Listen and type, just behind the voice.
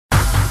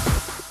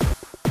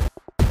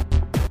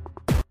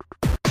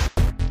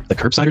The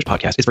Curbsiders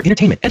podcast is for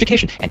entertainment,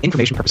 education, and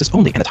information purposes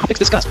only, and the topics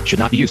discussed should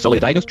not be used solely to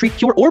diagnose, treat,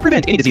 cure, or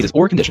prevent any diseases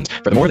or conditions.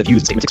 Furthermore, the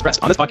views and statements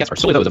expressed on this podcast are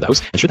solely those of the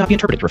host and should not be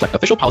interpreted to reflect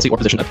official policy or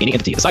position of any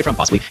entity, aside from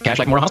possibly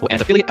Cashback Memorial Hospital and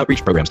its affiliate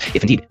outreach programs,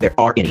 if indeed there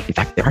are any. In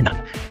fact, there are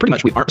none. Pretty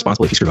much, we aren't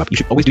responsible if you screw up. You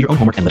should always do your own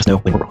homework and let us know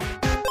when we're wrong.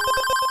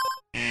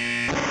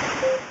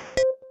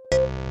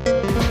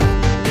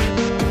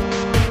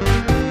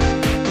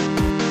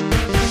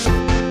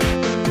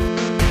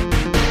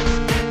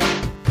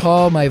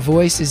 Paul, my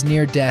voice is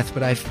near death,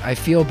 but I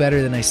feel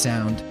better than I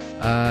sound.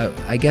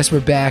 I guess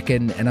we're back,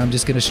 and I'm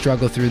just going to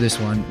struggle through this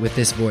one with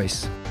this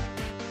voice.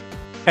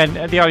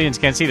 And the audience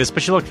can't see this,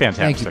 but you look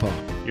fantastic. Thank you,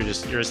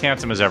 Paul. You're as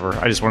handsome as ever.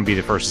 I just want to be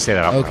the first to say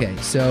that out loud. Okay,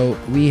 so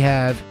we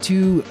have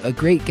two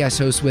great guest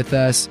hosts with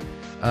us,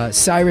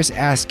 Cyrus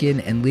Askin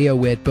and Leah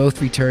Witt, both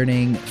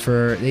returning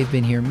they've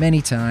been here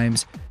many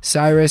times.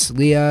 Cyrus,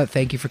 Leah,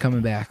 thank you for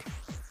coming back.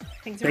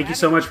 Thank you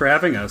so much for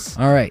having us.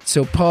 All right.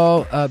 So,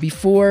 Paul,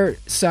 before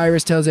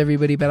Cyrus tells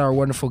everybody about our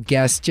wonderful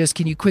guests, just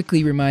can you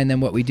quickly remind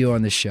them what we do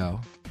on this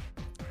show?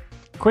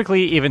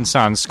 Quickly, even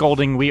sans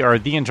scolding, we are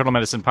the Internal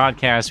Medicine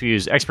Podcast. We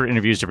use expert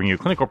interviews to bring you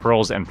clinical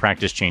pearls and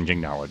practice-changing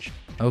knowledge.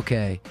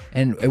 Okay.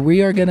 And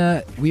we are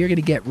gonna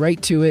get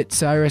right to it.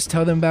 Cyrus,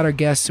 tell them about our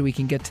guests so we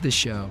can get to the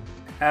show.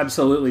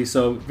 Absolutely.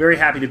 So very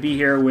happy to be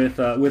here with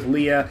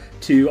Leah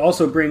to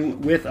also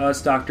bring with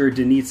us Dr.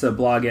 Denitza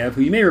Blagev,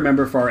 who you may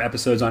remember for our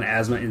episodes on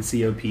asthma and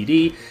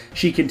COPD.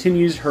 She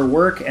continues her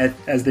work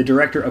as the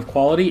Director of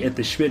Quality at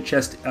the Schmidt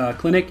Chest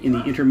Clinic in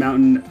the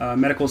Intermountain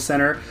Medical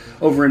Center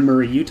over in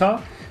Murray,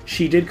 Utah.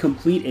 She did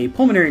complete a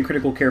Pulmonary and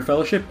Critical Care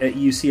Fellowship at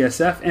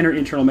UCSF and her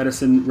Internal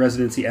Medicine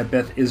residency at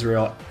Beth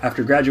Israel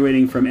after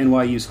graduating from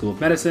NYU School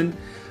of Medicine.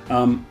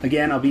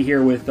 Again, I'll be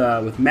here with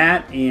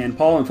Matt and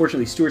Paul.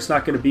 Unfortunately, Stuart's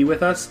not going to be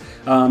with us.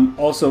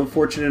 Also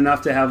fortunate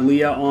enough to have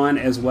Leah on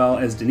as well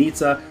as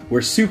Denitza.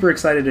 We're super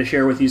excited to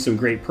share with you some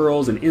great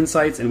pearls and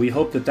insights, and we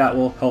hope that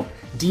will help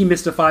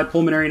demystify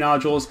pulmonary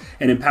nodules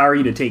and empower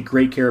you to take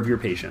great care of your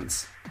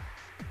patients.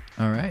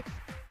 All right.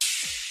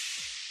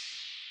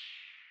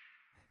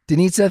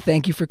 Denitza,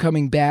 thank you for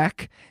coming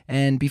back.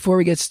 And before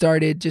we get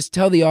started, just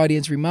tell the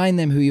audience, remind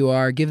them who you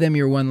are, give them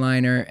your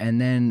one-liner,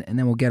 and then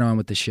we'll get on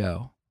with the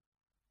show.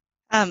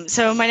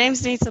 So my name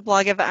is Denitza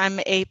Blagev.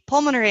 I'm a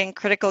pulmonary and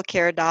critical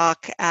care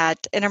doc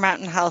at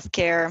Intermountain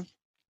Healthcare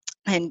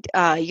and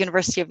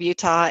University of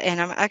Utah,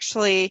 and I'm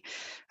actually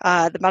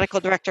the medical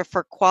director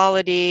for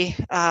quality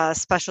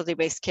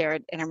specialty-based care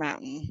at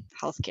Intermountain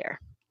Healthcare.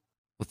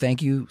 Well,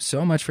 thank you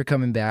so much for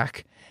coming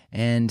back.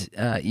 And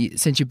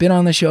since you've been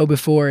on the show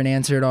before and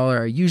answered all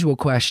our usual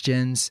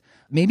questions,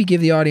 maybe give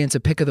the audience a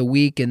pick of the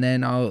week, and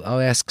then I'll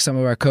ask some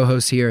of our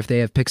co-hosts here if they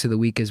have picks of the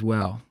week as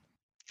well.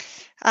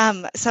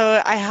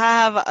 So I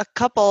have a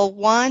couple.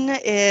 One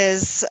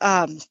is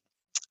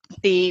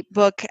the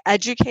book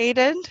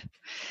Educated.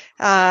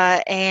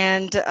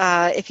 And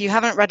if you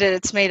haven't read it,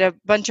 it's made a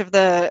bunch of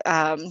the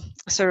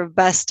sort of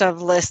best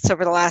of lists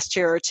over the last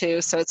year or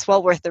two. So it's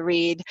well worth the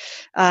read.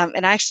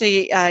 And I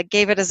actually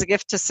gave it as a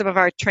gift to some of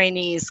our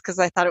trainees because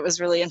I thought it was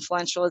really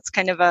influential. It's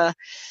kind of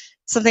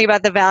something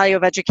about the value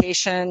of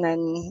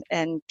education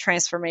and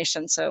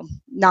transformation. So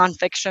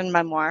nonfiction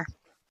memoir.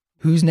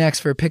 Who's next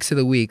for picks of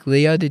the week?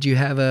 Leah, did you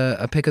have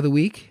a pick of the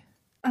week?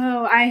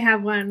 Oh, I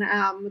have one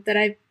that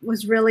I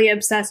was really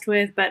obsessed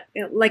with, but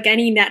like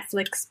any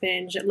Netflix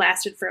binge, it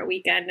lasted for a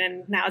weekend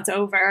and now it's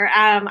over.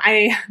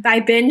 I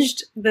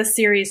binged the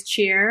series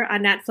Cheer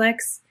on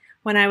Netflix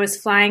when I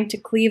was flying to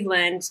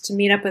Cleveland to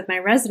meet up with my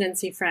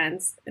residency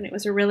friends, and it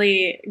was a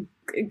really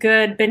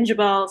good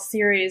bingeable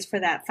series for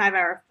that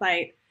 5-hour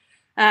flight.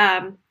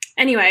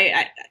 Anyway,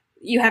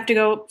 you have to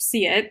go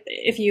see it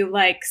if you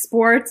like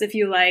sports, if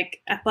you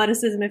like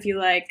athleticism, if you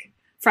like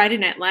Friday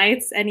Night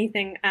Lights,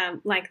 anything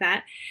like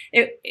that.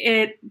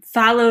 It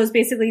follows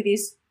basically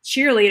these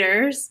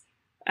cheerleaders,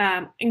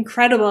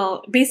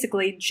 incredible,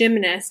 basically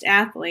gymnast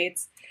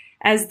athletes,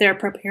 as they're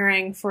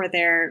preparing for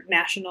their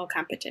national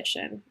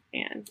competition.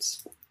 And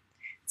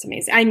it's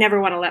amazing. I never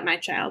want to let my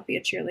child be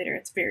a cheerleader.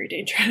 It's very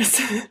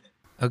dangerous.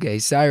 Okay,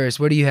 Cyrus,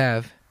 what do you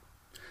have?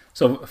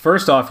 So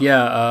first off,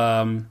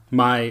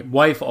 my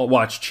wife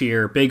watched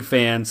Cheer, big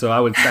fan, so I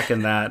would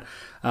second that.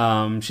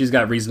 She's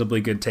got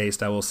reasonably good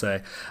taste, I will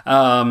say.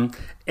 And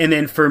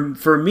then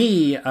for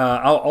me,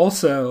 I'll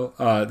also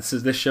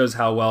this shows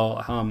how well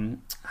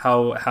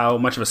how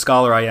much of a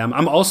scholar I am.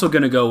 I'm also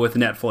going to go with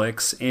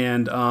Netflix,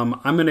 and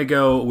I'm going to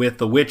go with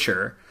The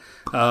Witcher.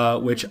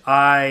 Which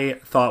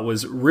I thought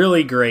was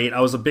really great. I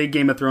was a big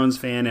Game of Thrones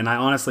fan, and I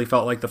honestly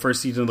felt like the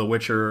first season of The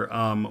Witcher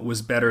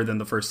was better than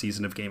the first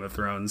season of Game of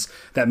Thrones.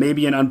 That may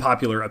be an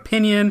unpopular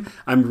opinion.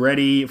 I'm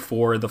ready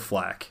for the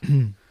flack.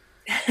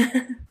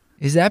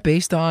 Is that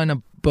based on a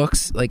book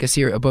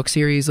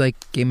series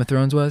like Game of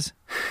Thrones was?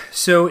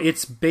 So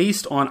it's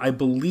based on, I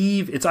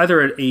believe, it's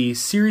either a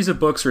series of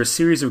books or a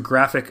series of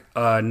graphic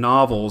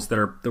novels that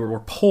were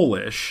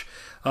Polish.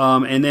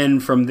 And then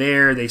from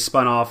there, they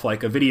spun off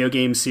like a video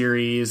game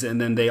series, and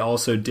then they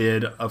also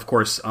did, of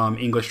course,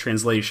 English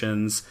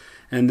translations.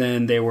 And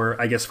then they were,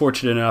 I guess,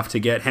 fortunate enough to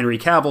get Henry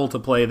Cavill to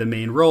play the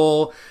main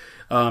role.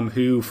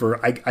 who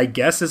I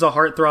guess is a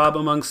heartthrob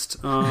amongst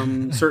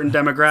certain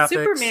demographics.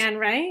 Superman,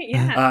 right?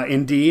 Yeah.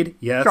 Indeed,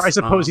 yes. Sure, I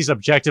suppose he's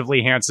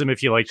objectively handsome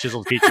if you like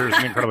chiseled features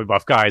and incredibly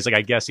buff guys. Like,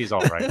 I guess he's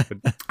all right.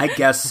 But... I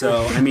guess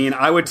so. I mean,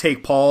 I would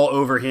take Paul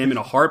over him in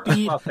a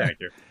heartbeat. Well, thank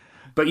you.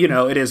 But,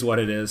 it is what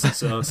it is.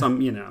 So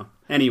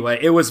Anyway,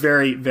 it was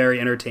very, very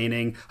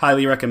entertaining.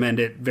 Highly recommend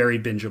it. Very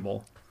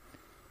bingeable.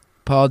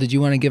 Paul, did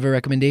you want to give a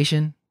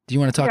recommendation? Do you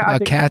want to talk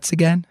about cats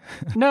again?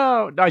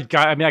 No, I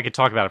could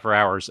talk about it for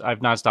hours.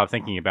 I've not stopped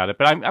thinking about it.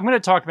 But I'm going to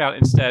talk about it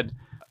instead.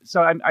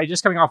 So I'm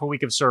just coming off a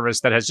week of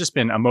service that has just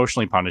been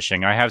emotionally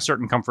punishing. I have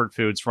certain comfort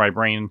foods for my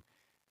brain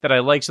that I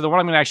like. So the one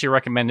I'm going to actually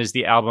recommend is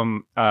the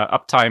album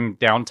Uptime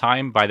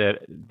Downtime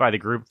by the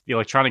group, the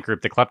electronic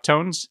group, the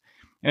Kleptones.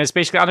 And it's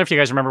basically, I don't know if you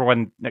guys remember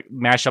when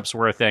mashups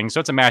were a thing. So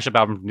it's a mashup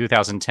album from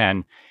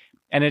 2010.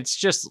 And it's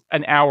just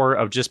an hour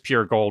of just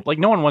pure gold. Like,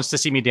 no one wants to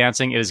see me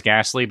dancing. It is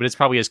ghastly, but it's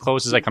probably as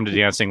close as I come to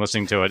dancing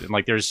listening to it. And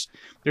like, there's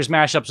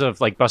mashups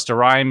of like Busta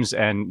Rhymes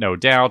and No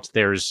Doubt.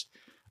 There's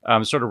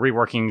sort of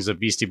reworkings of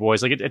Beastie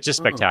Boys. Like, it's just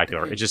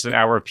spectacular. It's just an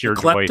hour of pure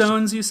joy.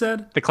 Kleptones, you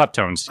said? The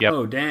Kleptones, yep.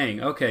 Oh, dang.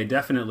 Okay,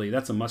 definitely.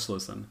 That's a must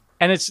listen.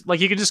 And it's like,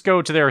 you can just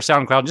go to their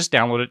SoundCloud and just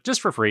download it just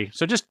for free.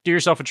 So just do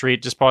yourself a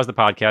treat. Just pause the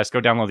podcast, go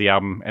download the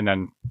album, and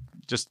then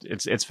just,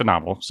 it's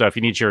phenomenal. So if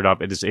you need cheered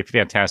up, it is a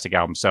fantastic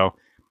album. So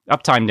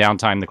Uptime,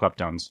 Downtime, the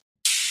Kleptones.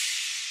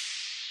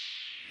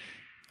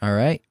 All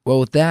right.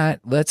 Well, with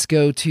that, let's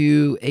go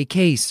to a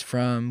case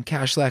from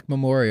Cashlack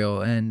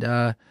Memorial.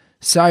 And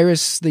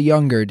Cyrus the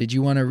Younger, did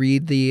you want to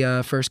read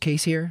the first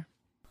case here?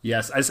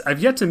 Yes,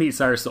 I've yet to meet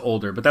Cyrus the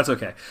Older, but that's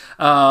okay.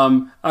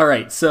 All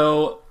right,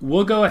 so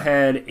we'll go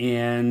ahead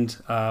and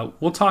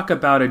we'll talk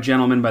about a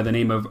gentleman by the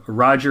name of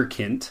Roger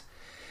Kint.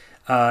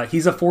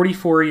 He's a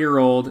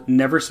 44-year-old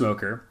never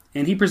smoker,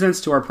 and he presents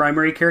to our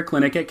primary care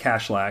clinic at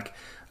Cashlack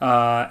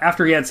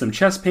after he had some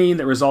chest pain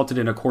that resulted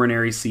in a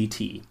coronary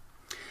CT.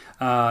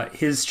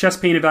 His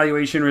chest pain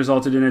evaluation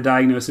resulted in a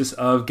diagnosis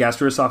of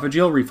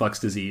gastroesophageal reflux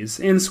disease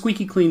and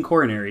squeaky clean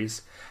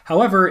coronaries.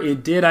 However,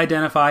 it did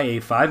identify a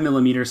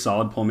 5mm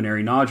solid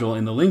pulmonary nodule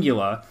in the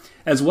lingula,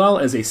 as well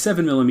as a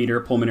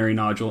 7mm pulmonary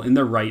nodule in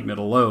the right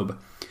middle lobe.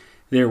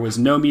 There was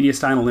no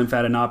mediastinal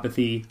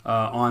lymphadenopathy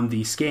on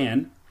the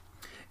scan.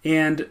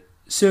 And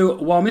so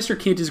while Mr.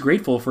 Kint is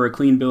grateful for a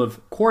clean bill of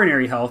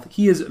coronary health,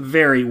 he is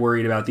very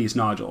worried about these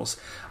nodules.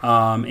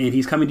 And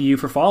he's coming to you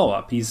for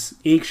follow-up. He's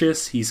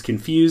anxious, he's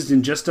confused,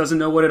 and just doesn't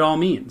know what it all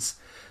means.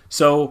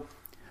 So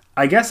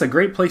I guess a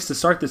great place to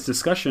start this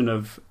discussion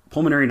of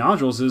pulmonary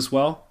nodules is,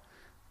 well,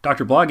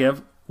 Dr.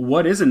 Blagev,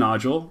 what is a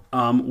nodule?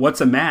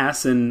 What's a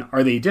mass? And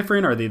are they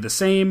different? Are they the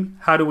same?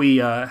 How do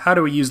we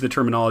use the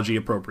terminology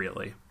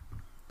appropriately?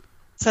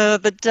 So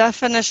the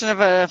definition of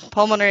a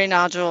pulmonary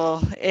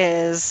nodule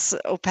is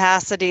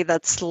opacity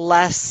that's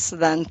less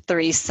than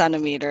 3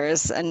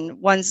 centimeters. And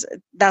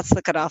that's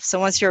the cutoff. So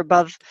once you're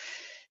above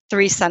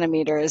 3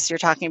 centimeters, you're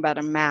talking about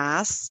a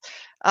mass.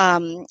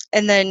 And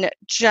then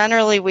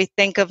generally we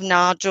think of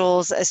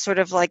nodules as sort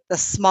of like the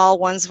small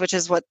ones, which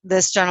is what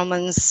this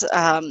gentleman's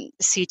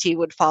CT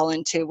would fall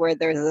into, where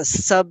there's a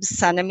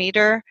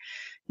sub-centimeter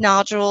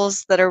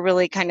nodules that are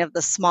really kind of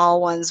the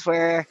small ones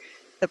where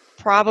the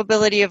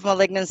probability of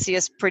malignancy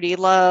is pretty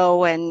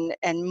low, and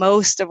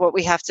most of what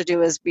we have to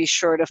do is be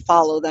sure to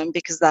follow them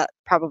because that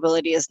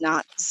probability is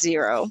not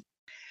 0.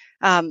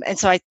 And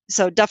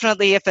so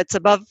definitely if it's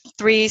above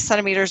 3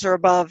 centimeters or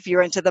above,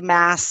 you're into the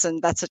mass,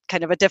 and that's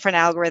kind of a different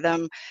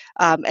algorithm.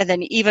 And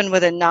then even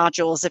within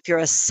nodules, if you're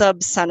a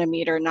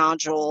sub-centimeter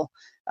nodule,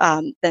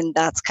 then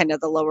that's kind of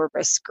the lower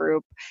risk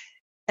group.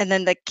 And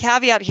then the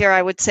caveat here,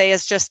 I would say,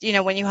 is just,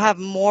 when you have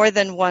more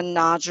than one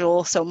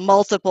nodule, so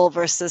multiple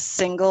versus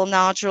single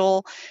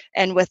nodule,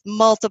 and with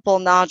multiple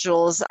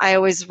nodules, I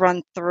always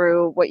run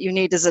through what you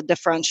need is a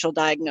differential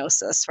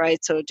diagnosis,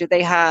 right? So do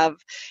they have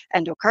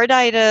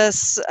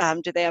endocarditis?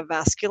 Do they have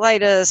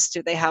vasculitis?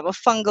 Do they have a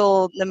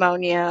fungal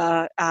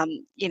pneumonia?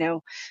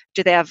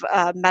 Do they have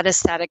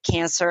metastatic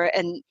cancer?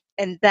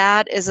 And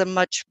that is a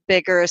much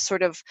bigger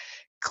sort of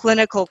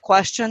clinical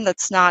question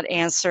that's not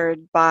answered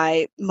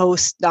by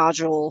most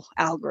nodule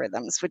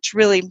algorithms, which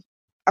really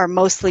are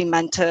mostly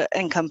meant to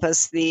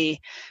encompass the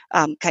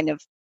kind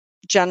of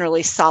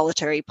generally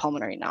solitary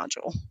pulmonary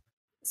nodule.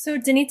 So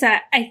Denitza,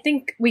 I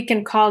think we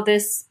can call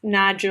these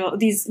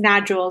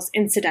nodules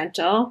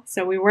incidental.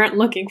 So we weren't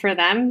looking for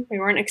them. We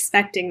weren't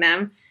expecting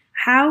them.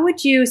 How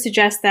would you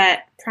suggest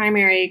that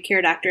primary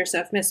care doctors,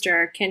 so if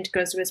Mr. Kint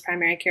goes to his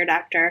primary care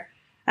doctor,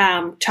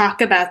 talk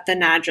about the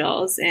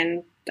nodules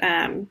and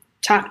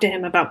talk to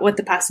him about what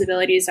the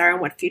possibilities are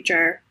and what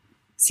future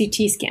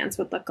CT scans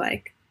would look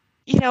like?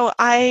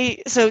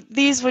 So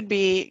these would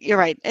be, you're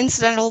right,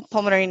 incidental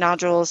pulmonary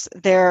nodules.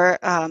 They're,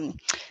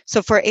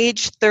 so for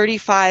age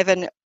 35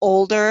 and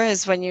older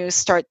is when you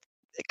start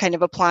kind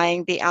of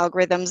applying the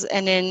algorithms.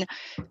 And in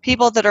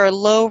people that are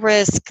low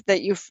risk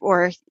that you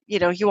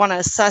want to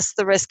assess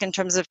the risk in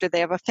terms of do they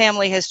have a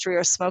family history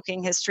or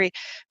smoking history,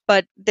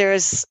 but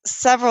there's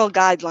several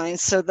guidelines.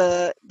 So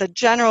the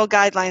general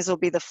guidelines will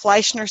be the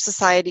Fleischner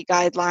Society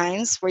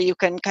guidelines, where you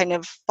can kind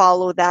of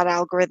follow that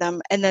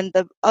algorithm. And then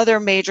the other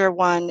major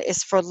one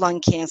is for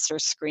lung cancer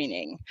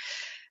screening.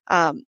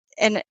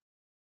 And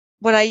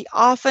what I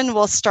often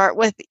will start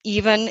with,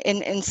 even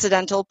in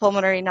incidental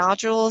pulmonary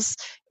nodules,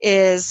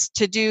 is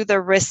to do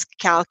the risk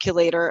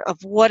calculator of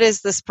what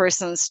is this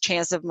person's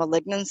chance of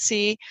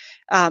malignancy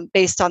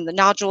based on the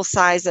nodule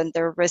size and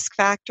their risk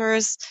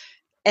factors.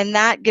 And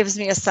that gives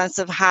me a sense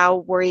of how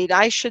worried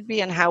I should be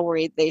and how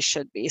worried they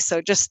should be.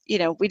 So just,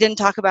 we didn't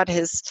talk about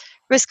his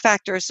risk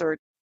factors or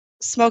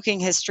smoking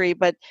history,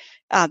 but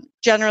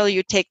generally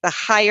you take the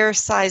higher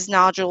size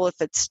nodule if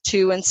it's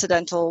 2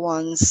 incidental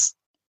ones,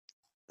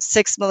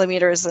 6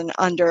 millimeters and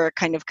under,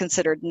 kind of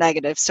considered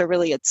negative. So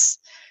really it's,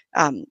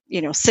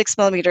 6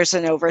 millimeters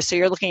and over. So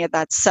you're looking at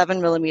that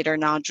 7 millimeter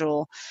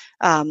nodule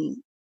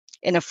in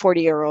a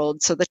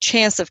 40-year-old. So the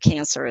chance of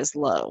cancer is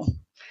low.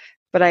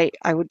 But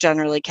I would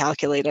generally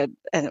calculate it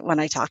when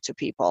I talk to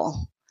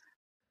people.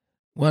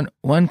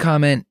 One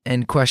comment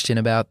and question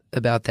about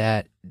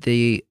that,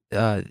 the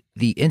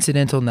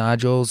incidental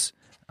nodules,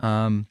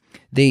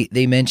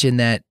 they mentioned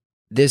that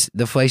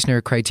the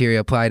Fleischner criteria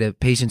apply to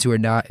patients who are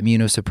not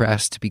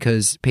immunosuppressed,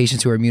 because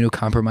patients who are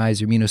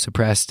immunocompromised or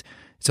immunosuppressed,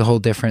 it's a whole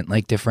different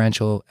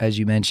differential, as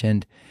you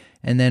mentioned.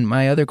 And then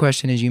my other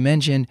question is, you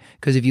mentioned,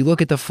 because if you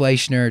look at the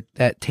Fleischner,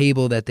 that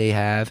table that they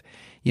have,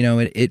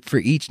 it for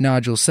each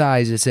nodule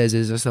size, it says,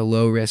 is this a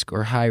low risk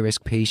or high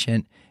risk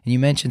patient? And you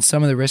mentioned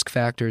some of the risk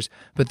factors,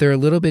 but they're a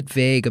little bit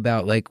vague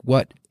about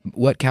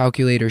what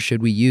calculator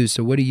should we use.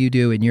 So what do you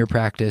do in your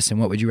practice, and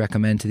what would you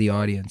recommend to the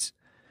audience?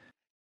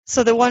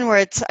 So the one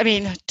where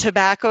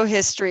tobacco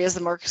history is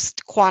the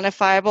most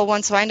quantifiable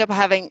one. So I end up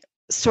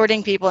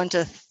sorting people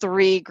into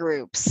 3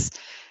 groups.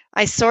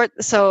 I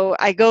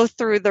go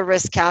through the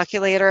risk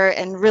calculator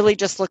and really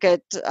just look at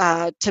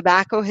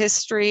tobacco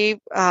history,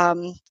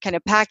 kind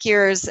of pack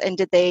years, and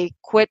did they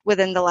quit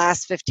within the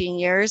last 15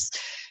 years,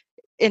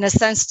 in a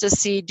sense to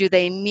see, do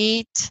they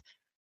meet,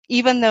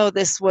 even though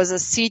this was a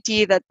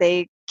CT that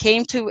they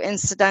came to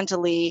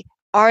incidentally,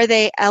 are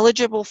they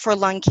eligible for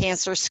lung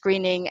cancer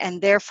screening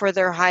and therefore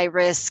they're high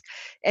risk?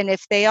 And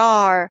if they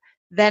are,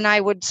 then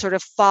I would sort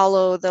of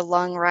follow the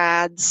lung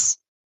RADS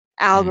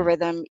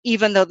algorithm,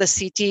 even though the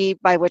CT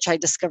by which I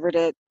discovered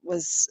it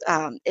was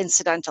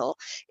incidental.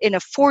 In a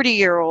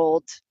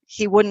 40-year-old,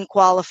 he wouldn't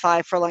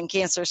qualify for lung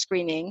cancer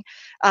screening.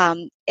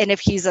 And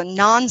if he's a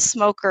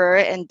non-smoker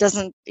and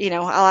doesn't,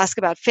 I'll ask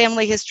about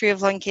family history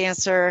of lung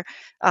cancer,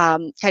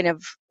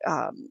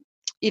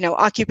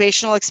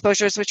 occupational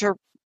exposures, which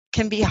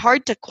can be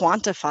hard to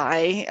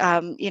quantify,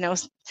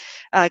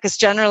 because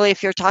generally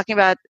if you're talking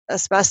about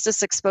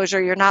asbestos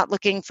exposure, you're not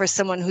looking for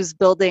someone whose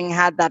building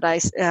had that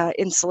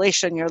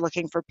insulation. You're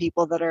looking for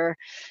people that are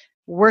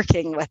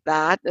working with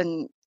that.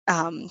 And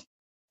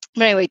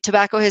but anyway,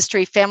 tobacco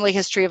history, family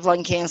history of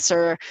lung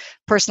cancer,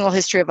 personal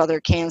history of other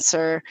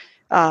cancer,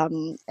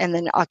 and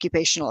then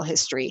occupational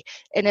history.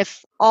 And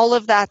if all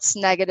of that's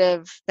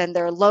negative, then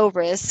they're low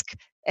risk.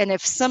 And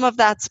if some of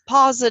that's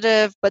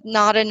positive, but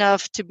not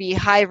enough to be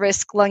high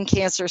risk lung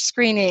cancer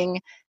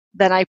screening,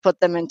 then I put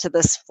them into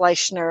this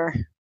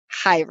Fleischner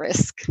high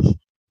risk.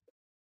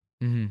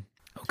 Mm-hmm.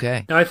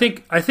 Okay. Now I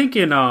think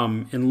in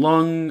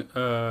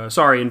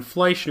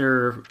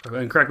Fleischner,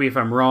 and correct me if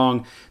I'm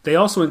wrong, they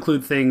also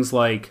include things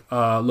like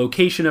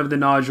location of the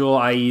nodule,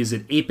 i.e. is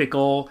it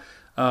apical,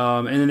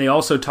 and then they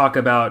also talk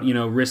about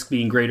risk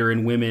being greater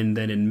in women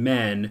than in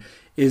men.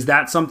 Is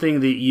that something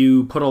that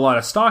you put a lot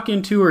of stock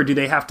into, or do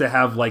they have to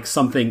have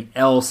something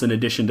else in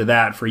addition to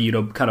that for you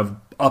to kind of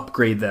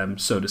upgrade them,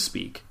 so to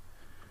speak?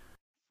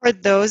 For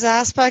those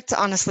aspects,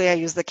 honestly, I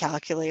use the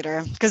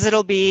calculator because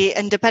it'll be,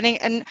 and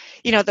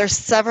there's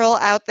several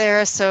out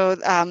there. So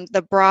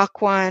the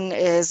Brock one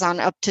is on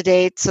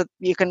UpToDate, so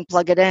you can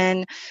plug it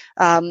in.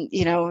 I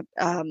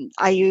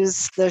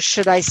use the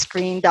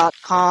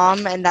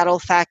shouldiscreen.com, and that'll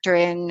factor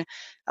in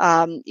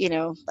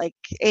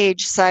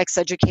age, sex,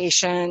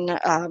 education,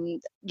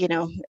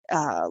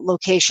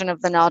 location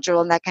of the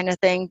nodule and that kind of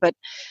thing. But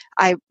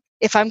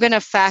if I'm going to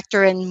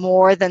factor in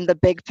more than the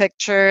big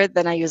picture,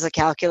 then I use a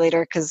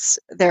calculator because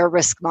there are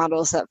risk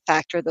models that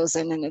factor those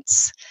in, and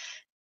it's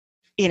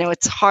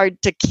hard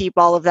to keep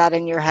all of that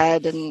in your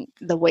head and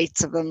the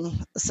weights of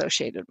them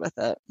associated with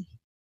it.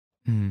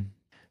 Mm.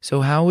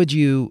 So how would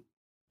you,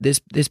 this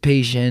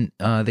patient,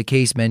 the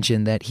case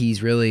mentioned that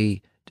he's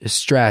really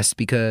distressed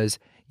because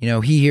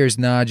he hears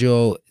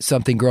nodule,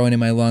 something growing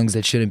in my lungs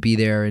that shouldn't be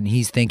there, and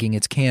he's thinking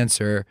it's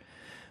cancer.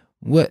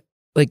 What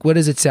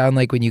does it sound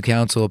like when you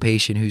counsel a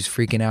patient who's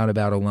freaking out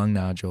about a lung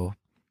nodule?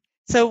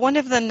 So one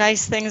of the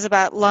nice things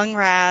about lung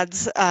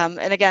RADs, and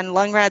again,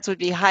 lung RADs would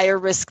be higher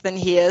risk than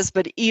he is,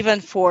 but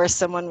even for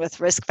someone with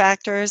risk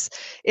factors,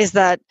 is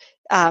that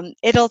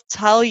it'll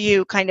tell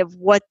you kind of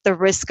what the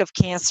risk of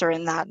cancer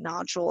in that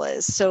nodule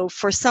is. So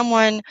for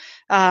someone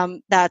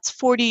that's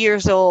 40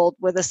 years old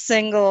with a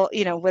single,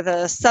 with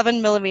a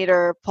 7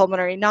 millimeter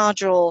pulmonary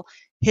nodule,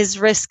 his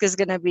risk is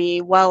going to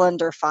be well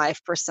under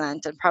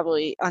 5% and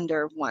probably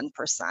under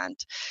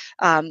 1%.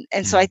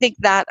 And so I think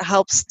that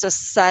helps to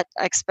set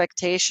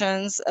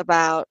expectations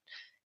about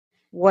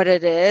what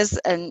it is.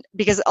 And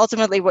because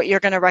ultimately what you're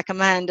going to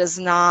recommend is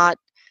not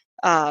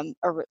a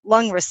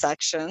lung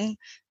resection,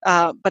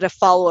 but a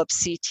follow-up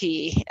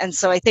CT. And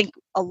so I think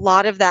a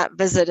lot of that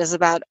visit is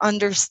about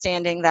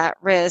understanding that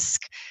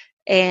risk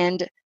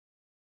and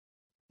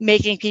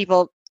making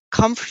people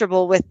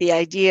comfortable with the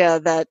idea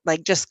that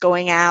like just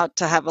going out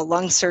to have a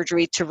lung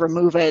surgery to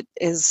remove it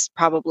is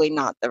probably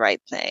not the right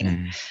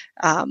thing.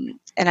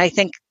 And I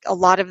think a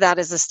lot of that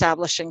is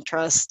establishing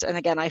trust. And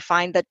again, I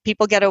find that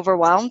people get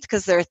overwhelmed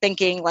because they're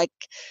thinking like,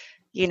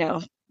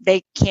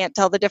 they can't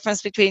tell the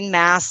difference between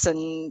mass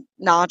and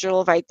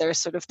nodule, right? They're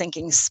sort of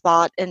thinking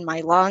spot in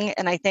my lung.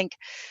 And I think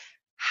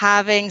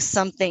having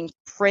something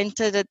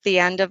printed at the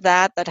end of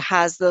that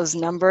has those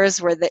numbers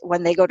where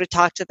when they go to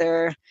talk to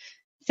their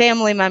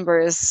family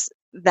members,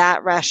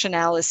 that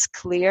rationale is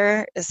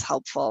clear, is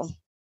helpful.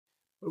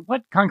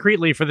 What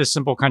concretely for this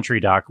simple country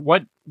doc,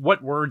 what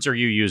words are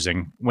you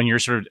using when you're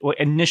sort of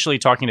initially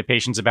talking to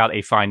patients about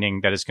a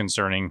finding that is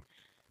concerning?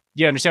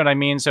 You understand what I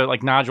mean? So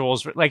like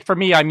nodules, like for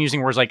me, I'm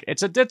using words like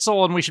it's a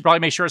ditzel and we should probably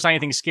make sure it's not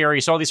anything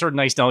scary. So all these sort of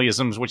nice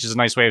neologisms, which is a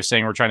nice way of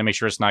saying we're trying to make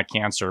sure it's not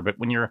cancer. But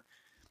when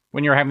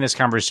you're having this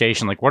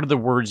conversation, like what are the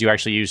words you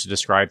actually use to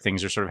describe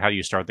things, or sort of how do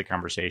you start the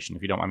conversation,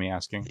 if you don't mind me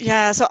asking?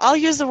 Yeah, so I'll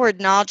use the word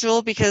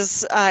nodule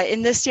because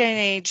in this day and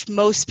age,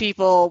 most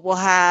people will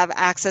have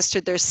access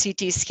to their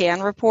CT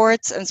scan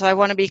reports. And so I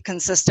want to be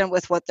consistent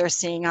with what they're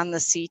seeing on the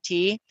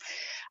CT.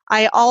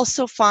 I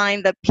also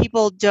find that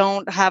people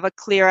don't have a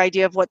clear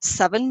idea of what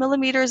 7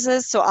 millimeters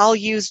is. So I'll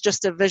use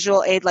just a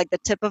visual aid like the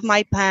tip of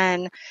my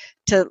pen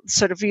to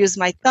sort of use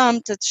my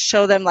thumb to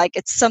show them like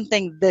it's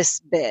something this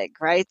big,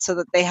 right? So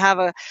that they have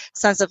a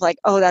sense of like,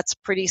 oh, that's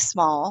pretty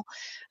small.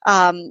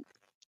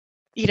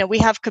 We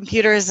have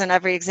computers in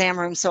every exam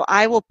room, so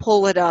I will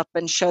pull it up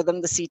and show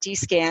them the CT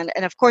scan.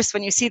 And of course,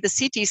 when you see the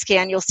CT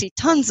scan, you'll see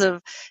tons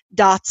of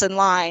dots and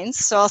lines.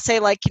 So I'll say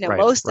like,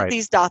 most of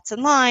these dots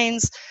and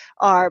lines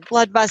are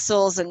blood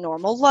vessels and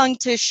normal lung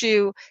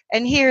tissue.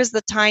 And here's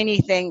the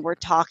tiny thing we're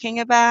talking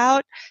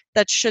about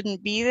that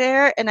shouldn't be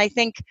there. And I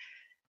think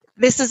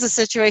this is a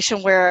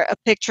situation where a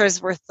picture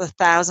is worth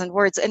 1,000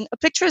 words, and a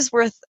picture is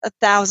worth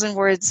 1,000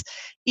 words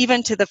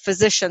even to the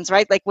physicians,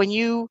 right? Like when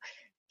you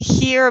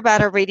hear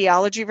about a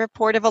radiology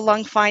report of a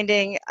lung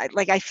finding,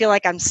 I feel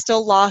like I'm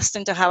still lost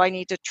into how I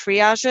need to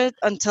triage it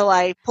until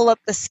I pull up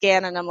the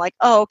scan and I'm like,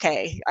 oh,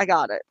 okay, I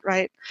got it,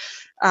 right?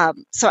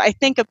 So I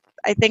think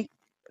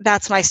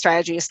that's my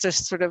strategy, is to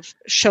sort of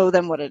show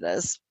them what it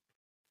is.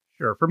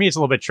 Sure. For me, it's a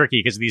little bit tricky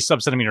because these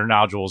sub-centimeter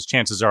nodules,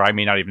 chances are I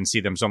may not even see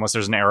them. So unless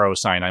there's an arrow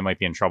sign, I might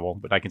be in trouble,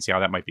 but I can see how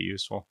that might be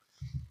useful.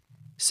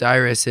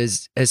 Cyrus,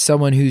 as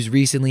someone who's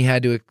recently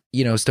had to,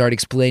 start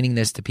explaining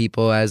this to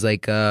people as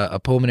like a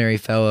pulmonary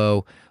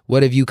fellow,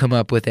 what have you come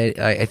up with?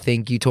 I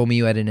think you told me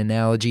you had an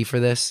analogy for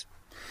this.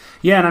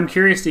 Yeah, and I'm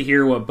curious to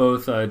hear what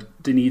both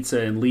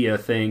Denitza and Leah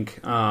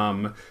think.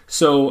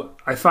 So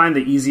I find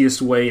the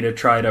easiest way to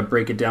try to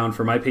break it down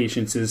for my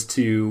patients is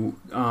to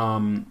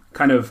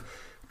kind of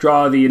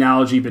draw the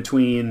analogy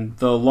between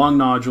the lung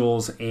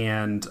nodules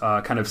and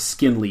kind of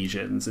skin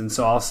lesions. And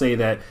so I'll say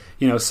that,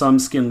 some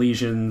skin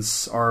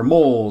lesions are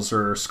moles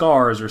or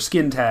scars or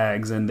skin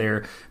tags, and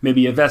they're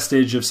maybe a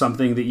vestige of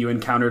something that you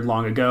encountered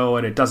long ago,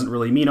 and it doesn't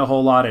really mean a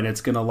whole lot, and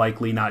it's going to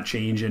likely not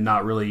change and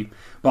not really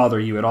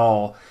bother you at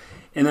all.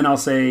 And then I'll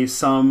say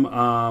some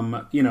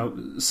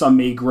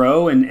may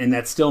grow, and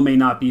that still may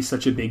not be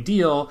such a big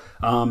deal.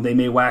 They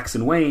may wax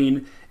and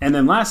wane. And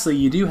then lastly,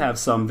 you do have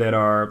some that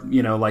are,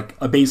 like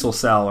a basal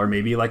cell or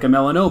maybe like a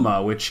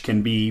melanoma, which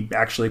can be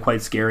actually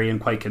quite scary and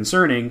quite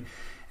concerning.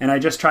 And I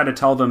just try to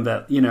tell them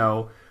that,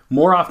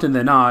 more often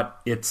than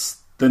not, it's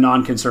the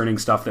non-concerning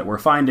stuff that we're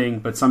finding,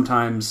 but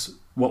sometimes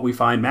what we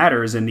find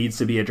matters and needs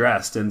to be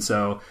addressed. And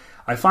so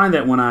I find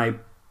that when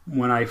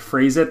I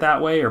phrase it that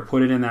way or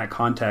put it in that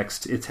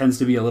context, it tends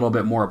to be a little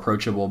bit more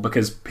approachable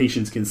because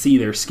patients can see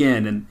their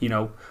skin,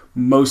 and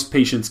most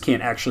patients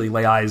can't actually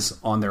lay eyes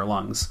on their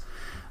lungs.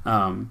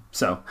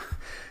 So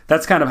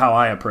that's kind of how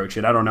I approach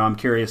it. I don't know. I'm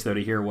curious though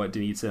to hear what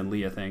Denitza and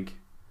Leah think.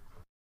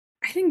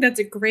 I think that's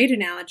a great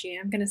analogy.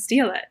 I'm going to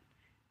steal it.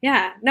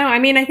 Yeah. No, I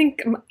mean, I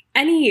think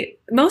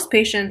most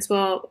patients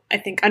will, I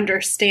think,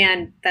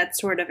 understand that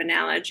sort of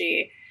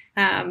analogy.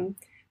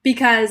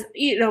 Because,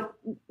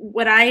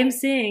 what I am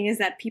seeing is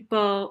that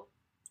people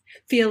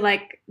feel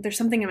like there's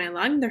something in my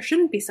lung. There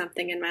shouldn't be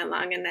something in my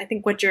lung. And I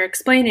think what you're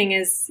explaining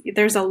is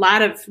there's a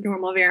lot of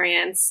normal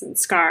variants and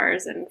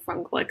scars and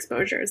fungal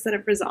exposures that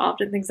have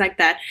resolved and things like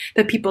that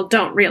people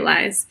don't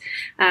realize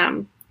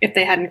if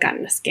they hadn't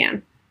gotten a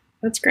scan.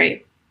 That's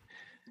great.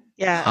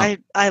 Yeah,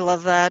 I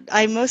love that.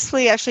 I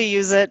mostly actually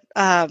use it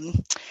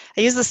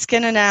I use the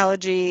skin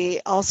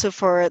analogy also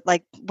for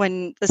like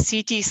when the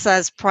CT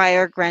says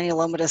prior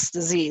granulomatous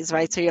disease,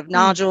 right? So you have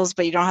nodules,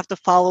 but you don't have to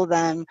follow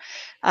them,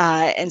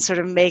 and sort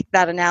of make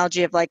that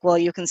analogy of like, well,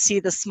 you can see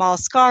the small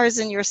scars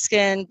in your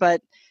skin,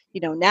 but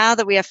now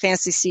that we have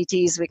fancy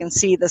CTs, we can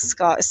see the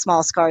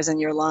small scars in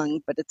your lung,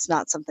 but it's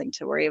not something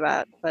to worry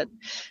about. But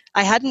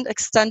I hadn't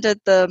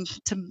extended to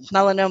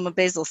melanoma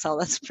basal cell.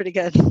 That's pretty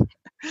good.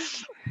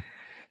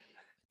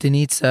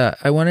 Denitza,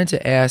 I wanted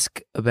to ask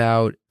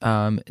about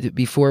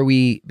before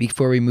we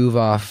move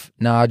off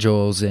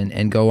nodules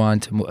and go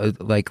on to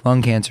like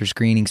lung cancer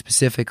screening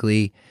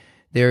specifically.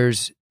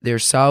 There's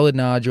solid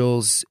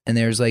nodules, and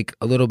there's like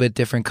a little bit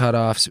different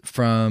cutoffs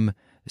from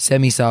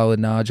semi-solid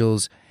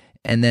nodules,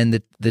 and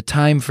then the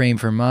time frame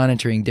for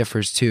monitoring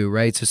differs too,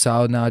 right? So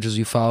solid nodules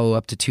you follow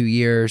up to 2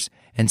 years,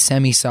 and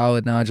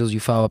semi-solid nodules you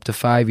follow up to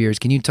 5 years.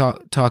 Can you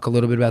talk a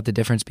little bit about the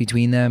difference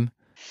between them?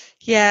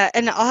 Yeah,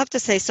 and I'll have to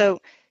say, so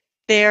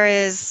there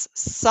is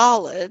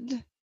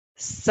solid,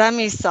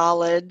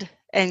 semi-solid,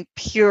 and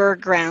pure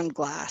ground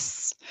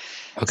glass.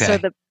 Okay.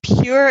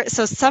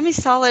 So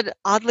semi-solid,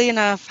 oddly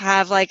enough,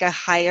 have like a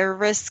higher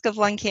risk of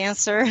lung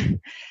cancer.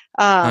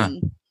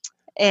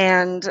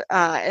 And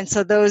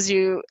so those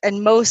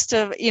most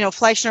of,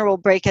 Fleischner will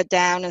break it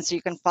down. And so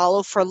you can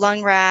follow for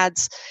lung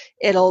rads.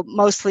 It'll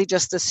mostly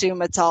just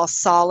assume it's all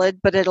solid,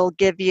 but it'll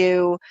give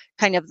you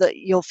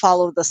you'll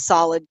follow the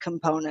solid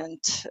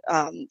component.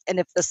 And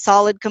if the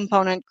solid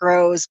component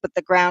grows, but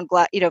the ground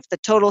glass, if the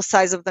total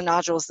size of the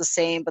nodule is the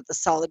same, but the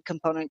solid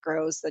component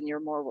grows, then you're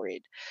more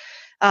worried.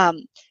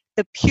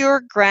 The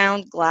pure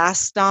ground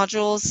glass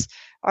nodules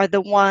are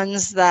the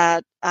ones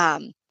that,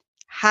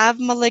 have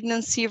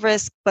malignancy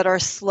risk but are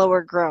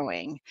slower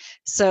growing.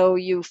 So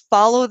you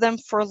follow them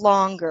for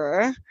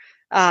longer,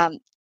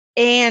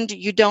 and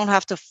you don't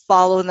have to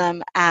follow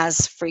them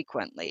as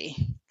frequently.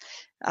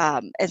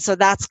 And so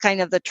that's kind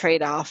of the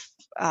trade-off.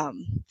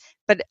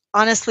 But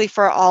honestly,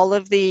 for all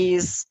of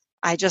these,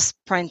 I just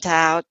print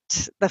out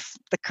the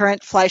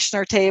current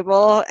Fleischner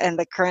table and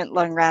the current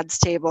lung rads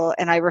table,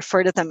 and I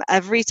refer to them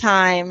every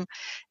time.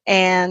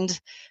 And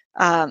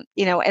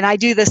and I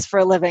do this for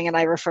a living, and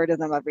I refer to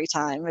them every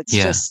time. It's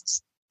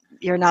just,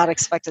 you're not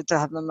expected to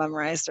have them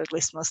memorized, or at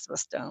least most of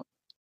us don't.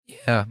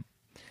 Yeah.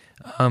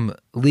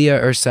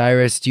 Leah or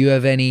Cyrus, do you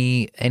have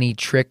any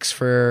tricks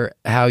for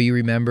how you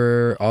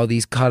remember all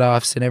these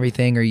cutoffs and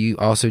everything, or you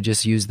also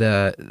just use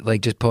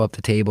just pull up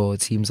the table?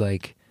 It seems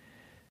like.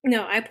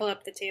 No, I pull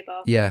up the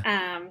table. Yeah.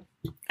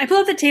 I pull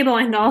up the table,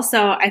 and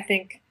also I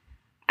think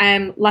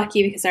I'm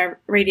lucky because our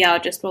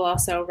radiologist will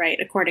also write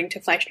according to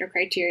Fleischner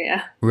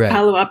criteria,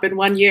 follow up in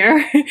 1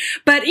 year.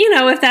 But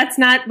if that's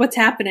not what's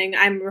happening,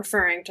 I'm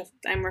referring to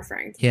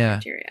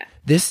criteria.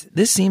 This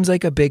seems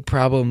like a big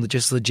problem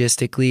just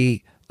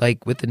logistically,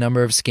 like with the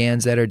number of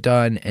scans that are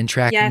done and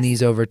tracking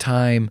these over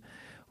time.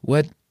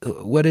 What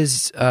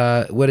does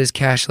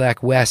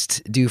Kashlak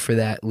West do for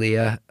that,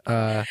 Leah?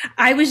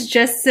 I was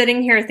just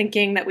sitting here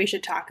thinking that we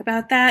should talk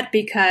about that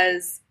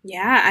because,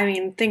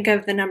 think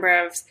of the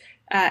number of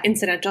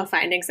incidental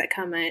findings that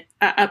come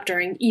up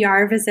during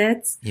ER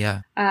visits.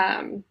 Yeah.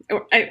 So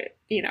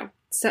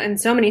in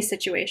so many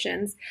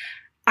situations,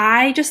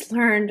 I just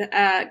learned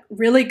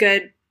really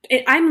good.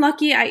 I'm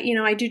lucky.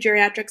 I do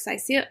geriatrics. I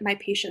see my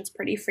patients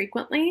pretty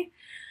frequently.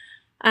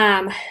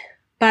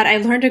 But I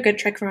learned a good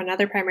trick from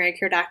another primary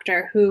care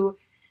doctor who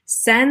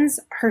sends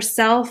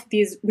herself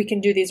we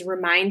can do these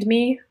remind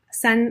me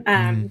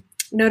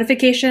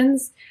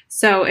notifications.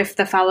 So if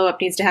the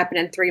follow-up needs to happen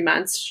in 3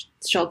 months,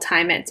 she'll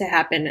time it to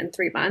happen in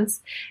 3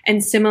 months.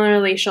 And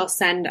similarly, she'll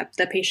send up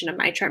the patient a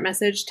MyChart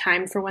message,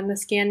 time for when the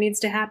scan needs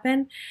to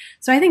happen.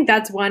 So I think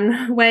that's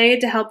one way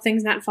to help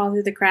things not fall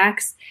through the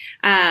cracks.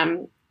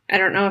 I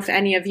don't know if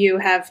any of you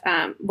have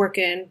work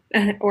in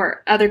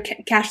or other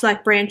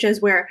Kashlak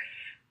branches where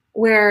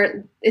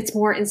it's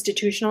more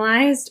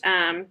institutionalized.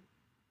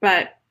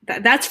 But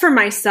that's for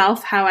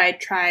myself how I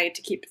try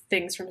to keep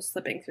things from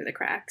slipping through the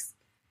cracks.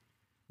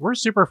 We're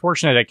super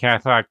fortunate at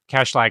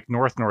Kashlak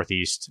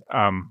Northeast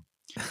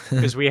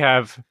because we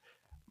have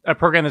a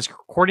program that's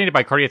coordinated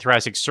by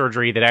cardiothoracic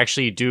surgery that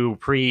actually do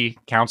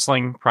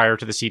pre-counseling prior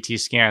to the CT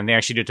scan. They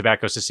actually do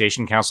tobacco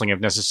cessation counseling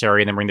if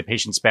necessary, and then bring the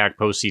patients back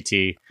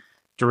post-CT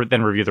to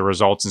then review the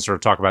results and sort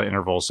of talk about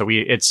intervals. So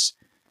it's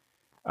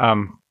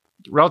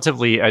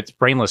relatively it's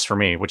brainless for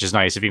me, which is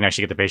nice if you can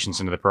actually get the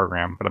patients into the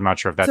program. But I'm not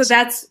sure if that's...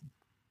 So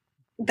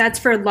that's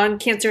for lung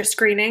cancer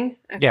screening?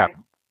 Okay.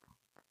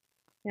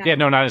 Yeah,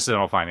 no, not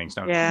incidental findings.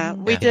 No. Yeah,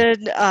 we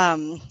did.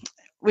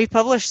 We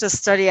published a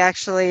study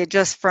actually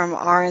just from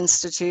our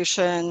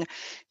institution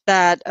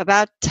that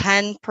about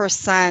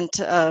 10%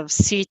 of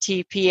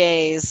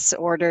CTPAs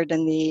ordered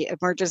in the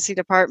emergency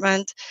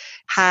department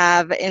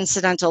have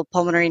incidental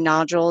pulmonary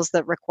nodules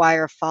that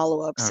require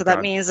follow-up. So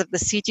that means if the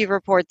CT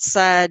report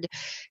said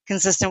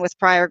consistent with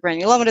prior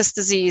granulomatous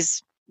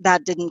disease,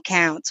 that didn't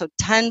count. So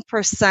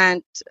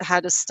 10%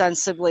 had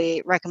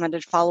ostensibly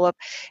recommended follow-up.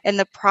 And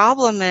the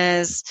problem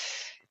is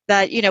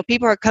that,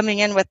 people are coming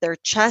in with their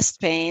chest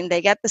pain,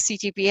 they get the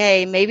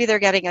CTPA, maybe they're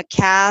getting a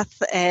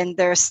cath and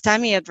they're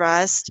STEMI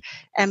addressed,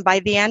 and by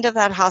the end of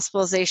that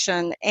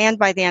hospitalization and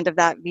by the end of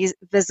that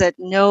visit,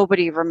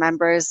 nobody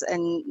remembers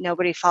and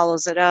nobody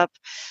follows it up.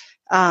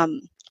 I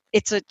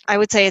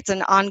would say it's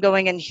an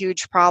ongoing and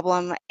huge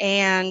problem,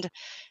 and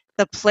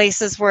the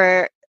places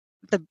where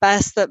the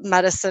best that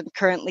medicine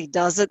currently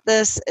does at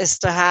this is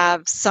to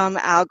have some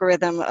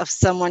algorithm of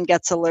someone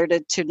gets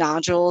alerted to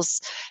nodules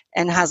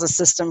and has a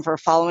system for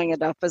following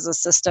it up as a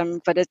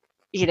system, but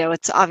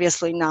it's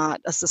obviously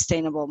not a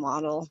sustainable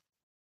model.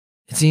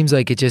 It seems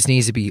like it just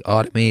needs to be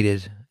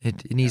automated.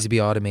 It needs to be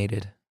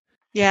automated.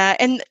 Yeah,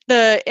 and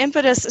the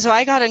impetus, so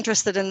I got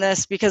interested in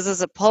this because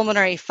as a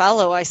pulmonary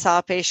fellow, I saw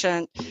a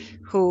patient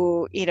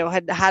who,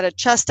 had had a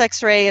chest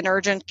x-ray in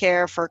urgent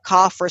care for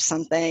cough or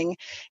something.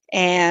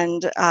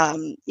 And,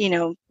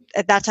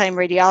 at that time,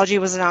 radiology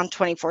wasn't on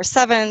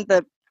 24/7.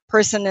 The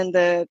person in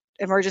the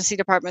emergency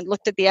department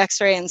looked at the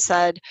x-ray and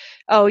said,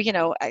 oh,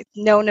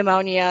 no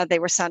pneumonia. They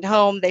were sent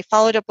home. They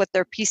followed up with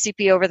their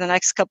PCP over the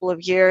next couple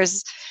of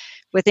years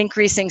with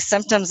increasing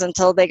symptoms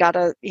until they got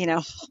a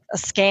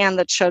scan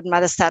that showed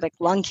metastatic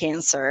lung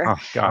cancer. Oh,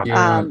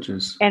 God.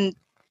 And,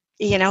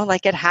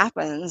 it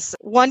happens.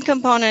 One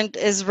component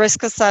is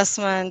risk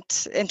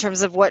assessment in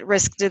terms of what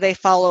risk do they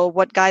follow,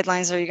 what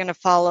guidelines are you going to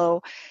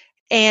follow,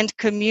 and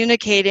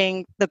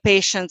communicating the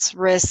patient's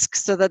risk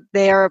so that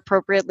they are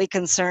appropriately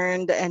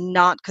concerned and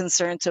not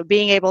concerned. So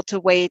being able to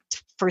wait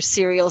for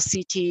serial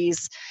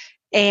CTs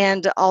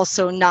and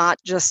also not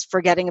just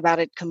forgetting about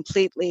it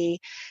completely.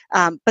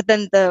 But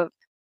then the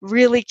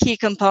really key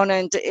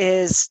component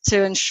is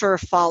to ensure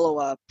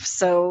follow-up.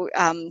 So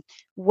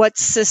what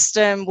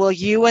system will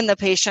you and the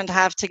patient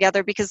have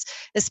together? Because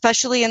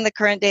especially in the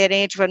current day and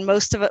age when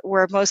most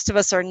of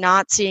us are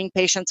not seeing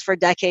patients for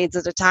decades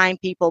at a time,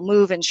 people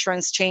move,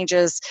 insurance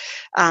changes,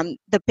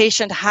 the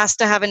patient has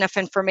to have enough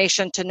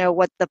information to know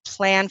what the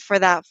plan for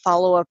that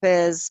follow-up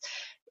is.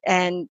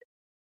 And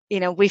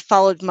we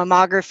followed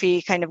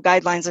mammography kind of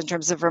guidelines in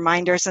terms of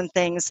reminders and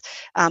things.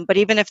 But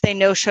even if they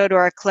no-show to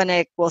our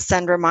clinic, we'll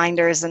send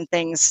reminders and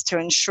things to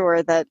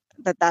ensure that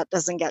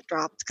doesn't get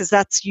dropped, because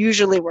that's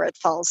usually where it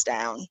falls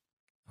down.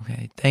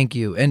 Okay, thank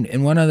you.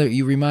 And one other,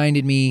 you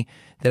reminded me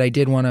that I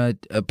did want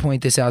to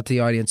point this out to the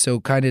audience. So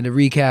kind of to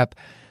recap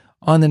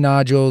on the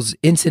nodules,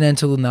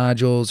 incidental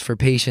nodules for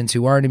patients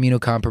who aren't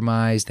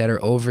immunocompromised that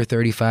are over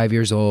 35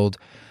 years old,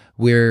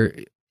 we're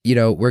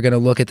going to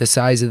look at the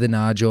size of the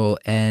nodule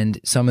and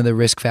some of the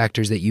risk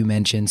factors that you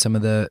mentioned, some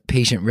of the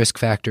patient risk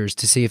factors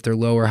to see if they're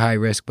low or high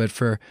risk. But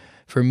for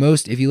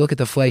most, if you look at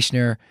the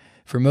Fleischner,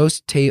 for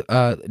most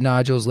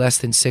nodules less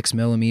than 6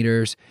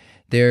 millimeters,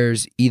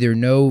 there's either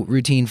no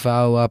routine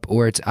follow-up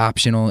or it's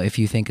optional if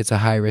you think it's a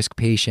high-risk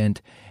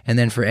patient. And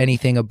then for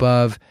anything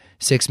above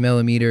 6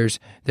 millimeters,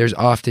 there's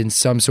often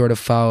some sort of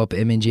follow-up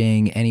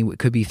imaging. It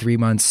could be 3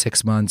 months,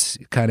 6 months,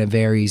 kind of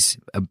varies,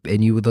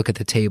 and you would look at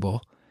the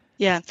table.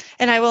 Yeah,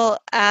 and I will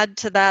add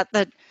to that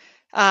the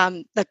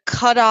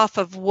cutoff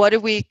of what do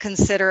we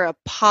consider a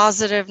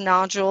positive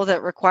nodule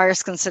that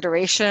requires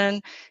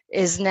consideration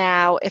is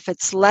now, if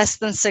it's less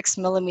than 6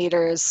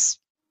 millimeters,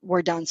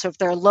 we're done. So if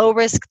they're low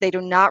risk, they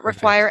do not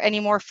require any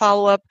more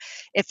follow-up.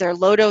 If they're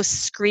low-dose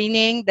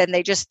screening, then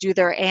they just do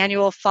their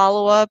annual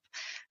follow-up.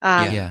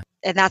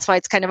 And that's why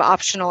it's kind of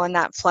optional in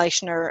that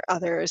Fleischner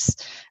others.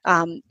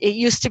 It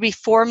used to be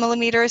 4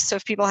 millimeters. So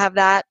if people have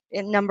that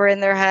number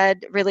in their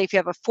head, really, if you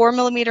have a 4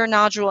 millimeter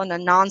nodule and a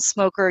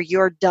non-smoker,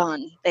 you're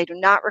done. They do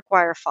not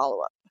require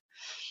follow-up.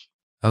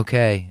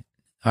 Okay.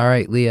 All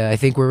right, Leah, I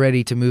think we're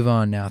ready to move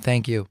on now.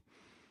 Thank you.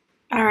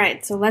 All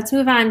right. So let's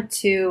move on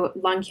to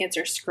lung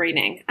cancer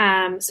screening.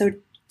 So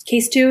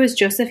case 2 is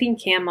Josephine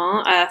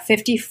Camel, a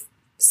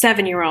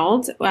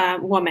 57-year-old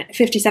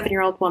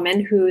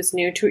woman who's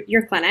new to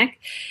your clinic.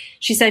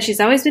 She says she's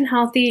always been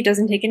healthy,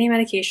 doesn't take any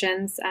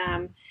medications.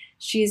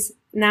 She's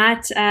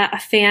not a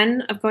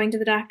fan of going to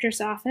the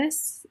doctor's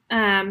office.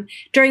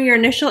 During your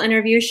initial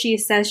interview, she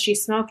says she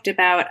smoked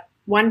about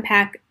 1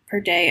 pack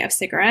per day of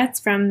cigarettes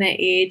from the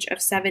age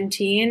of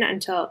 17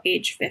 until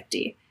age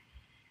 50.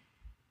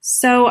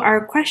 So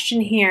our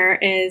question here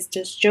is,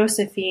 does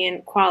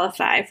Josephine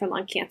qualify for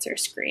lung cancer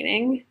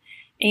screening?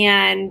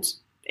 And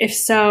if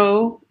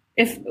so,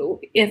 if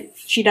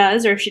she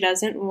does or if she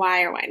doesn't,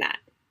 why or why not?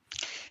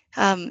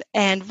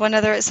 And one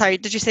other, sorry,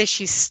 did you say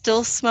she's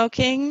still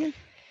smoking?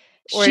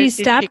 Or she did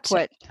stopped she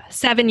quit?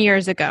 7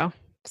 years ago.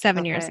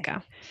 7 years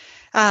ago.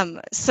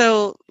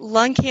 So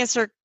lung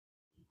cancer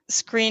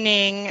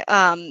screening,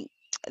 so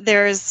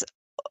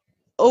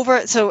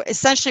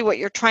essentially what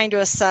you're trying to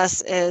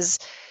assess is,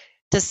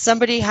 does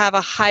somebody have a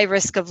high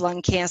risk of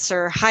lung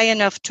cancer, high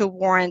enough to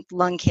warrant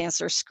lung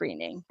cancer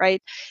screening,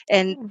 right?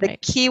 And the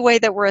key way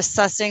that we're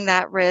assessing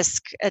that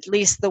risk, at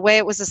least the way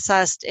it was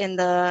assessed in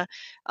the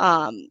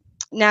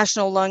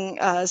National Lung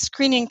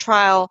Screening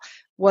Trial,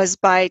 was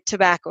by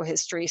tobacco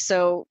history.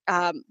 So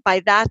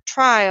by that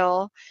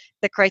trial,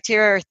 the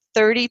criteria are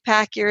 30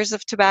 pack years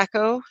of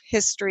tobacco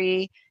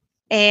history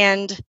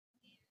and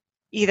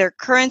either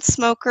current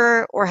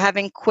smoker or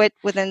having quit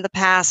within the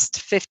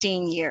past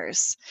 15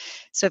 years.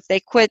 So if they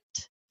quit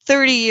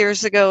 30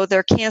 years ago,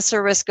 their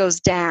cancer risk goes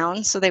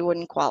down, so they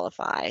wouldn't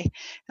qualify.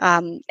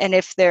 And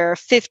if they're a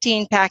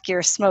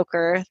 15-pack-year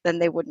smoker, then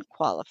they wouldn't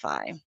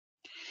qualify.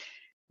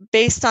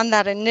 Based on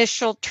that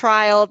initial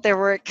trial, there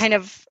were kind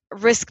of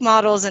risk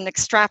models and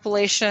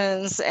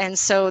extrapolations, and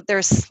so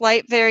there's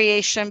slight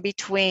variation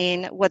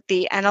between what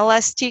the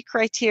NLST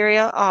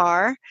criteria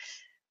are,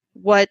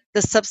 what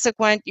the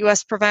subsequent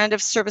U.S.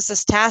 Preventive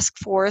Services Task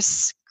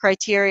Force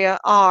criteria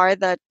are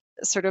that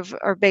sort of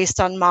are based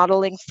on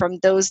modeling from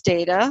those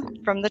data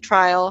from the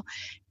trial,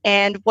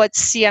 and what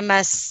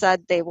CMS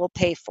said they will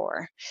pay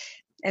for.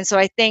 And so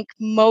I think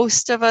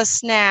most of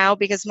us now,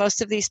 because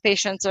most of these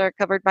patients are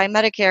covered by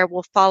Medicare,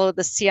 will follow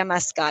the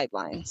CMS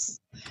guidelines.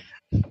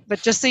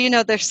 But just so you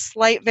know, there's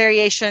slight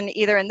variation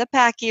either in the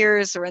pack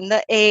years or in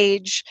the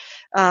age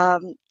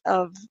of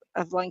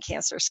lung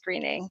cancer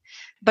screening.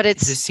 But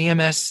it's the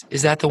CMS,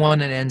 is that the one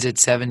that ends at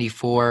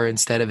 74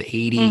 instead of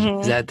 80?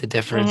 Is that the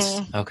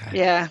difference? Okay.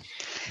 Yeah.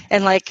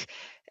 And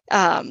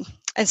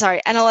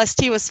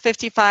NLST was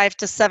 55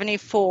 to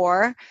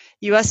 74.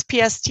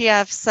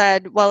 USPSTF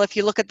said, well, if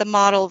you look at the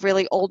model,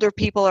 really older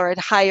people are at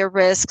higher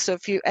risk. So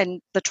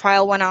and the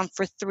trial went on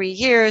for 3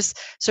 years.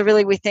 So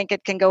really we think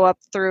it can go up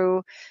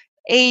through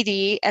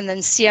 80. And then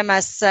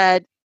CMS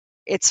said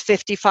it's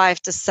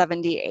 55 to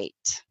 78.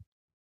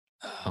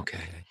 Okay.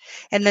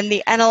 And then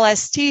the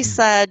NLST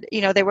said,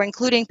 they were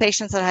including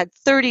patients that had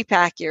 30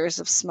 pack years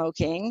of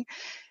smoking.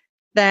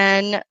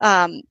 Then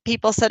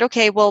people said,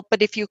 okay, well,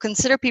 but if you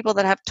consider people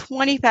that have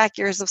 20 pack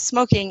years of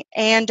smoking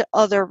and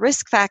other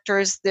risk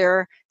factors,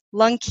 their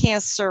lung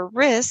cancer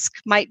risk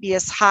might be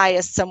as high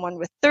as someone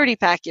with 30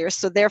 pack years.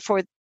 So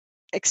therefore,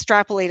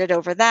 extrapolated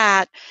over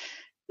that,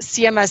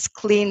 CMS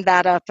cleaned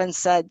that up and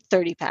said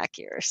 30 pack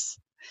years.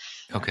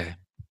 Okay.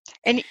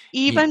 And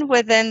even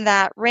within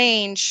that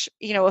range,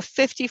 a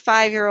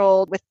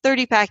 55-year-old with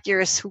 30 pack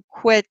years who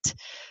quit,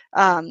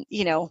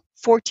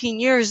 14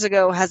 years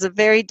ago has a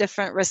very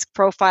different risk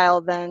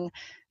profile than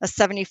a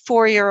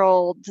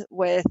 74-year-old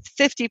with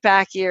 50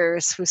 pack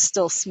years who's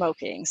still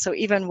smoking. So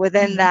even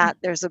within that,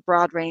 there's a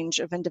broad range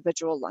of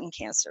individual lung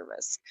cancer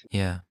risk.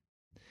 Yeah.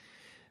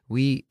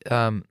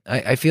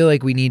 I feel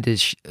like we need to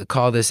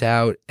call this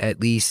out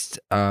at least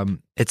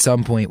at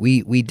some point.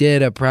 We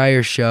did a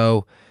prior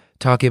show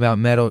talking about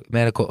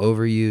medical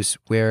overuse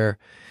where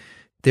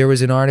there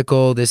was an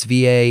article, this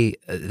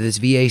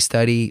VA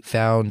study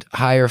found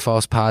higher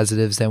false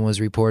positives than was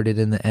reported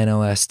in the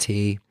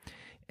NLST,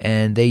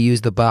 and they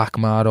used the Bach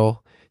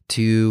model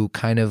to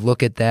kind of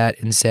look at that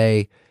and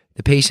say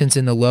the patients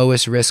in the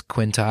lowest risk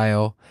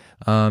quintile,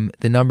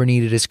 the number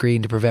needed to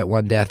screen to prevent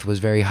one death was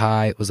very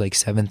high. It was like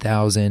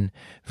 7,000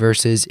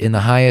 versus in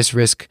the highest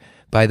risk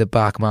by the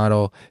Bach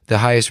model, the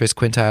highest risk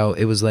quintile,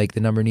 it was like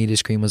the number needed to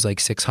screen was like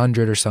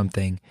 600 or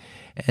something.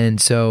 And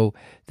so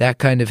that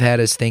kind of had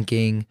us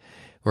thinking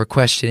or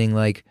questioning,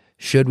 like,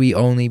 should we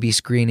only be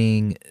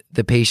screening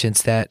the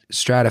patients that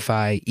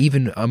stratify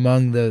even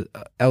among the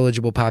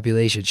eligible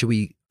population? Should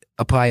we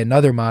apply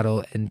another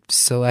model and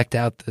select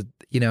out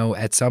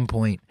at some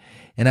point?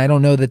 And I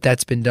don't know that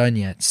that's been done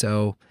yet.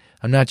 So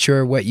I'm not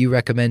sure what you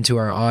recommend to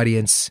our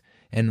audience,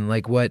 and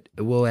like what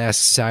we'll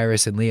ask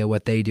Cyrus and Leah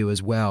what they do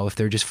as well if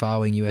they're just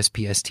following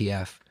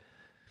USPSTF.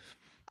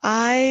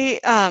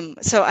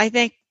 So I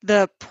think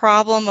the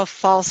problem of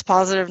false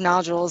positive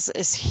nodules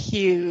is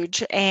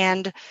huge,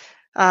 and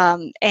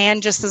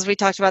just as we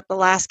talked about the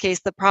last case,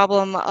 the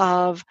problem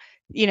of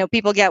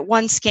people get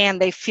one scan,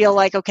 they feel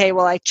like, okay,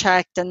 well, I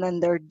checked, and then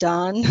they're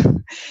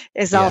done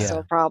is also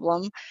a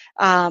problem.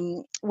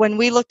 When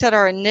we looked at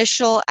our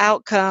initial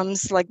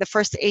outcomes, like the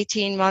first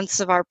 18 months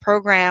of our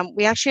program,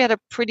 we actually had a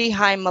pretty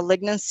high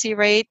malignancy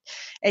rate,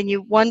 and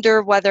you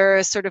wonder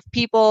whether sort of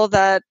people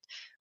that,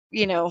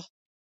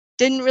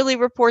 didn't really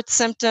report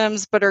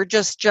symptoms but are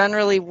just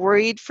generally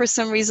worried for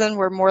some reason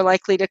were more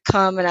likely to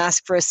come and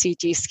ask for a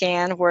CT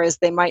scan, whereas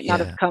they might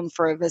not have come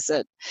for a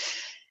visit.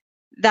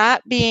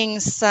 That being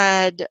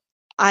said,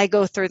 I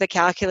go through the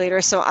calculator.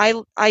 So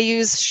I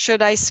use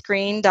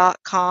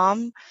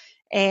shouldiscreen.com,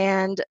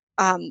 and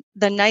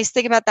the nice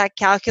thing about that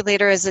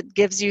calculator is it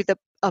gives you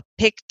a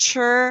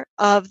picture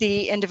of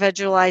the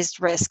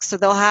individualized risk. So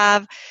they'll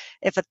have,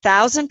 if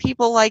 1,000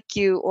 people like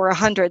you, or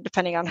 100,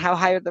 depending on how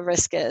high the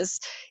risk is,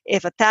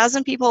 if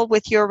 1,000 people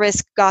with your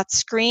risk got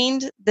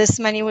screened, this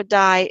many would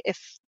die.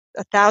 If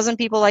 1,000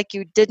 people like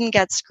you didn't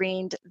get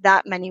screened,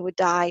 that many would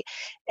die.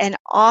 And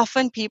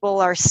often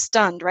people are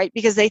stunned, right?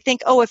 Because they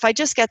think, oh, if I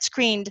just get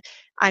screened,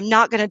 I'm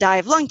not going to die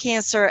of lung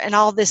cancer and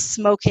all this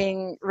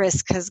smoking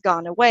risk has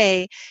gone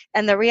away.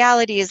 And the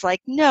reality is like,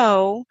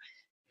 no,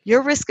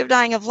 your risk of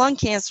dying of lung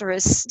cancer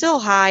is still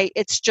high.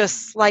 It's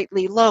just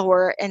slightly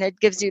lower, and it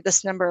gives you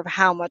this number of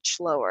how much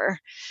lower.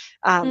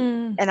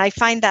 And I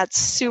find that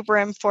super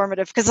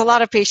informative because a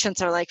lot of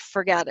patients are like,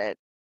 forget it.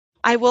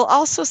 I will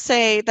also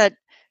say that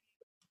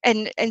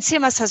and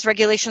CMS has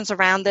regulations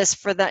around this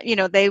for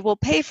the, they will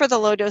pay for the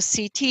low dose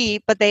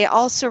CT, but they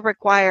also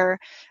require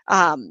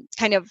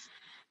kind of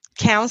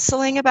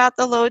counseling about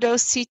the low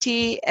dose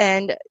CT,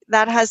 and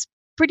that has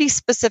pretty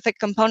specific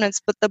components,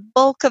 but the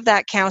bulk of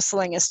that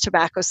counseling is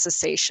tobacco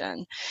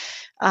cessation.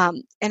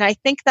 And I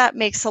think that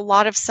makes a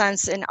lot of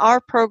sense in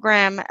our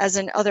program, as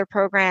in other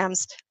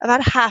programs.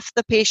 About half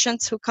the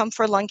patients who come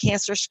for lung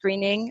cancer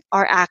screening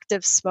are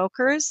active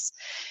smokers.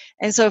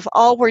 And so if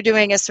all we're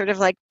doing is sort of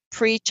like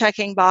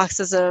pre-checking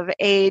boxes of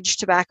age,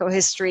 tobacco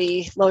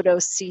history,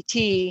 low-dose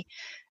CT,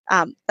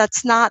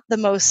 that's not the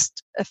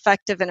most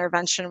effective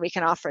intervention we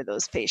can offer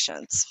those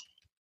patients.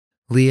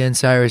 Leah and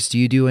Cyrus, do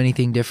you do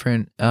anything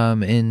different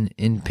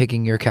in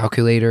picking your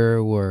calculator,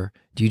 or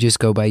do you just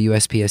go by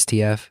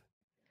USPSTF?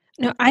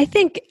 No, I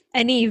think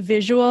any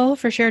visual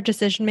for shared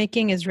decision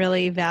making is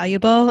really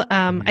valuable.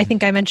 I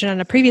think I mentioned on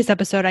a previous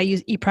episode, I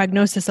use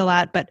ePrognosis a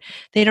lot, but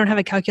they don't have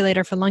a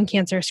calculator for lung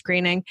cancer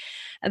screening.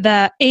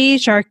 The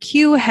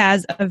AHRQ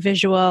has a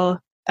visual,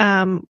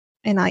 and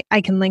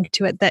I can link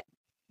to it,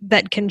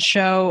 that can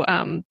show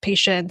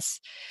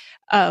patients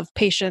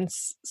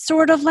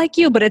sort of like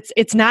you, but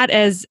it's not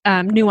as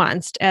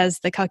nuanced as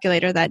the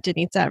calculator that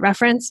Denitza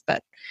referenced.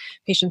 But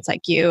patients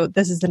like you,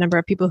 this is the number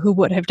of people who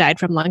would have died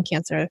from lung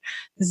cancer.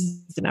 This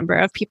is the number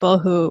of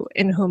people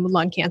in whom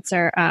lung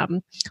cancer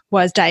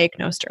was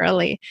diagnosed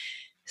early.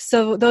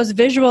 So those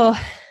visual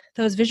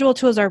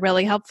tools are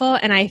really helpful.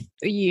 And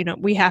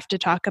we have to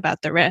talk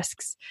about the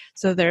risks.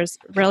 So there's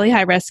really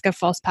high risk of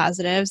false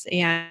positives,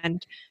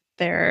 and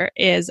there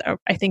is,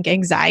 I think,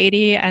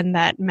 anxiety and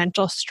that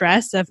mental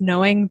stress of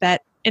knowing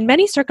that in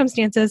many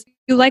circumstances,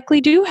 you likely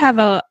do have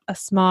a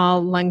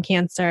small lung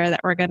cancer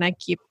that we're going to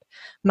keep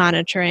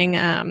monitoring,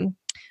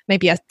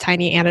 maybe a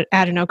tiny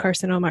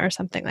adenocarcinoma or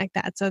something like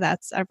that. So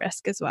that's a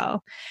risk as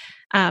well.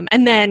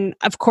 And then,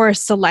 of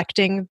course,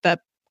 selecting the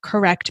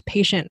correct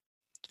patient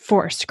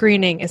for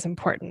screening is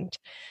important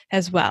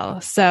as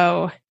well.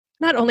 So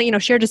not only,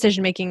 shared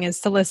decision making is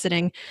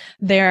soliciting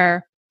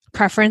their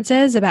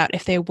preferences about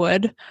if they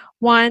would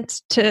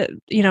want to,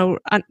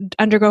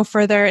 undergo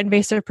further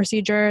invasive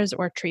procedures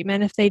or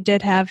treatment if they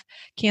did have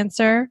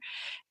cancer.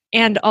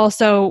 And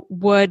also,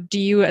 do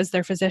you as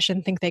their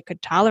physician think they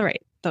could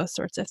tolerate those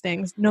sorts of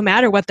things, no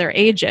matter what their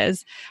age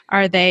is?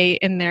 Are they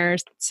in their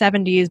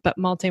 70s but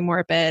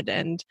multimorbid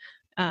and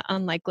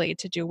unlikely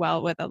to do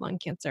well with a lung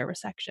cancer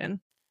resection?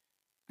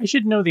 I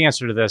should know the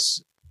answer to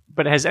this,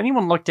 but has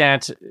anyone looked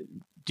at,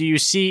 do you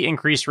see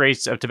increased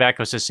rates of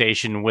tobacco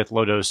cessation with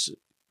low-dose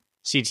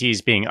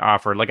CTs being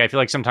offered? Like, I feel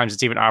like sometimes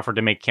it's even offered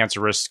to make cancer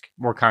risk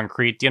more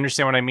concrete. Do you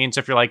understand what I mean? So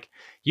if you're like,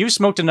 you've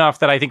smoked enough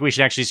that I think we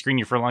should actually screen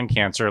you for lung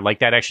cancer, like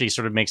that actually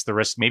sort of makes the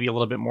risk maybe a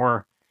little bit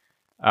more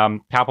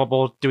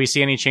palpable. Do we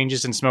see any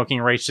changes in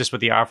smoking rates just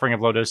with the offering of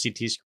low-dose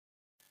CTs?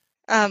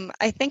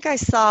 I think I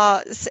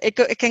saw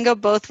it can go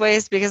both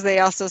ways, because they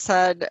also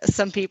said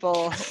some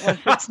people, once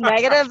it's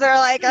negative, they're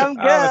like, I'm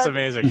good. Oh, that's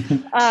amazing.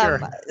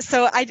 Sure.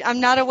 So I'm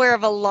not aware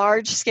of a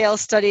large scale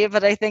study,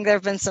 but I think there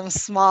have been some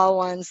small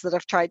ones that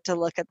have tried to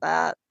look at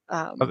that.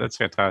 Oh, that's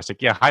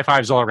fantastic. Yeah, high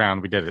fives all around.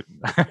 We did it.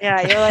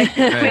 Yeah, you're like,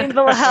 Queen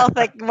Bill of Health,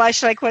 like, why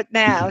should I quit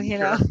now,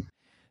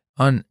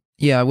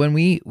 Yeah, when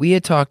we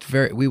had talked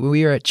we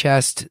were at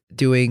Chest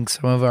doing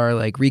some of our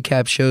like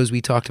recap shows, we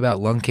talked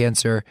about lung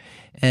cancer,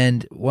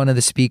 and one of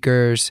the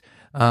speakers,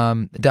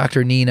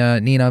 Dr. Nina,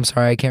 I'm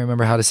sorry, I can't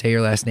remember how to say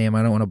your last name.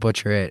 I don't want to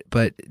butcher it,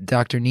 but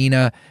Dr.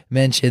 Nina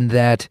mentioned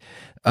that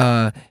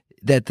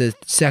that the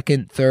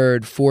second,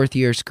 third, fourth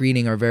year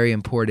screening are very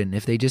important.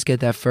 If they just get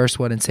that first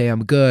one and say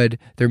I'm good,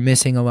 they're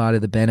missing a lot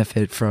of the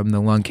benefit from the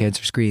lung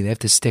cancer screening. They have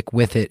to stick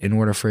with it in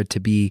order for it to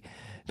be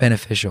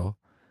beneficial.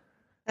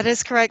 That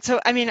is correct. So,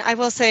 I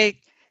will say,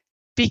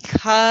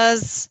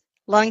 because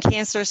lung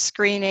cancer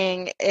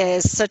screening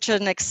is such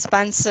an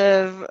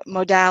expensive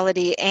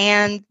modality,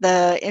 and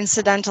the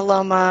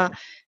incidentaloma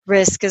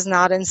risk is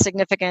not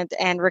insignificant,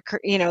 and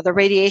the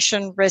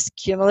radiation risk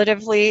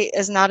cumulatively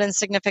is not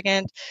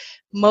insignificant,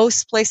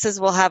 most places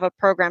will have a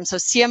program. So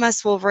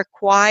CMS will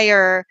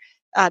require,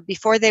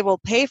 before they will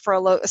pay for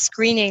a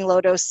screening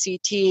low-dose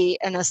CT,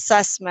 an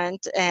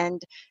assessment,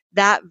 and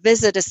that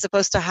visit is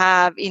supposed to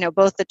have,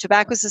 both the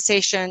tobacco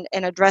cessation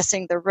and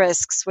addressing the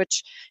risks,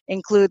 which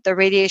include the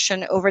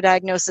radiation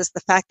overdiagnosis, the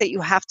fact that you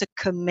have to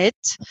commit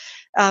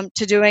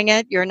to doing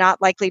it. You're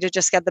not likely to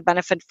just get the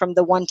benefit from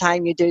the one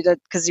time you do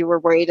that because you were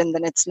worried and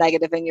then it's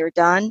negative and you're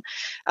done.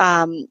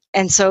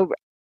 And so,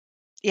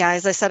 yeah,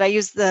 as I said, I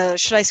use the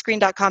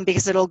shouldiscreen.com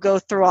because it'll go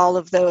through all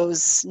of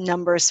those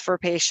numbers for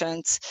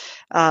patients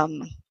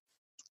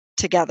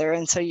together.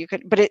 And so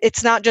but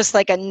it's not just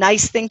like a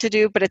nice thing to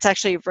do, but it's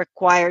actually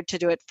required to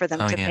do it for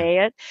them to pay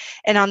it.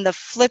 And on the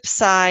flip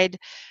side,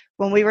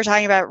 when we were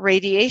talking about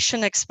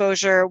radiation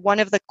exposure, one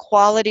of the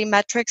quality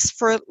metrics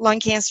for lung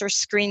cancer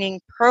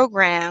screening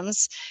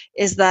programs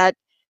is that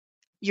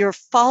your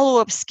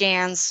follow-up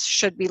scans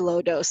should be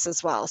low dose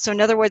as well. So in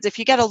other words, if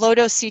you get a low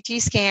dose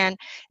CT scan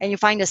and you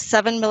find a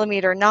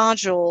 7-millimeter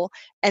nodule,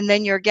 and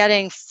then you're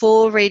getting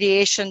full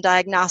radiation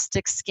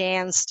diagnostic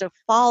scans to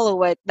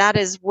follow it, that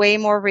is way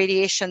more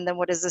radiation than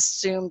what is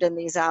assumed in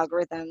these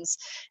algorithms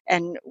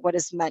and what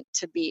is meant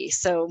to be.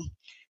 So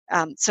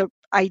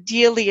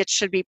ideally it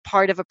should be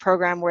part of a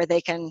program where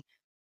they can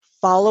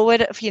follow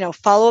up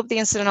the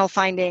incidental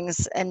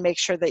findings and make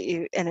sure that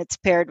it's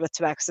paired with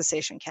tobacco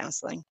cessation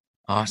counseling.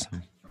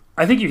 Awesome.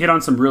 I think you hit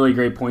on some really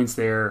great points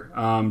there.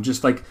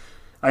 Just like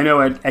I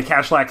know at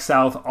Cashlack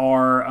South,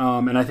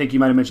 and I think you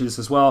might have mentioned this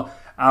as well,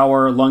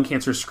 our lung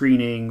cancer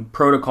screening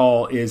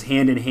protocol is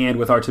hand in hand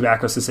with our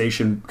tobacco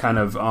cessation kind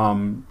of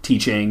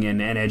teaching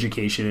and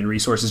education and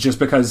resources, just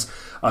because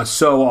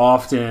so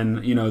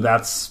often,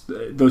 that's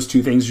those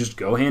two things just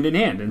go hand in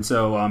hand. And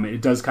so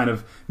it does kind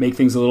of make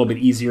things a little bit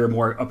easier,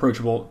 more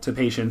approachable to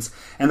patients.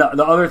 And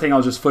the other thing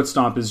I'll just foot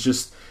stomp is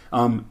just,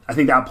 I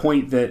think that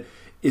point that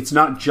it's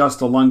not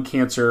just a lung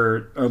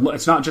cancer, or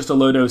it's not just a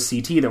low dose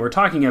CT that we're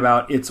talking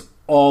about. It's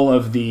all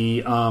of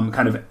the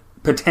kind of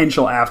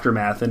potential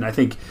aftermath. And I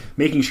think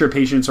making sure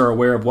patients are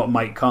aware of what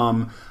might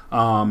come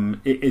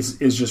is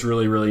just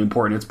really, really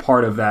important. It's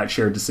part of that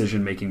shared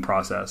decision-making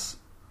process.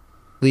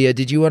 Leah,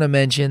 did you want to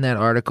mention that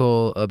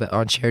article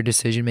on shared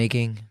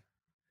decision-making?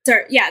 So,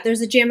 yeah,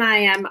 there's a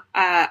JMIM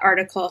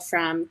article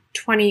from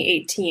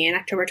 2018,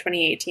 October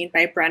 2018,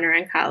 by Brenner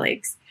and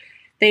colleagues.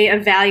 They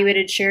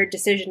evaluated shared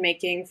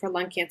decision-making for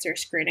lung cancer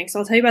screening. So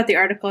I'll tell you about the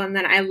article, and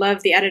then I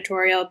love the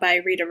editorial by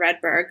Rita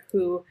Redberg,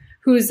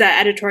 whose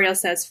editorial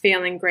says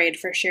failing grade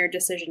for shared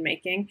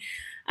decision-making.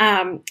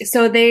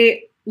 So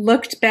they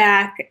looked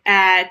back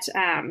at,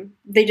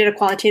 they did a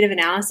qualitative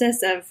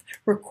analysis of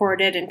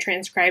recorded and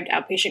transcribed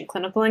outpatient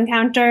clinical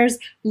encounters,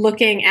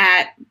 looking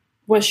at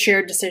was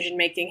shared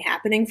decision-making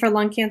happening for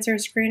lung cancer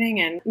screening,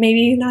 and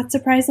maybe not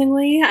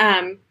surprisingly,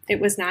 it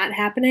was not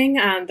happening.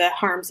 The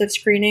harms of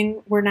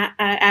screening were not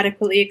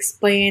adequately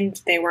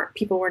explained.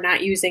 People were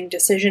not using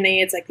decision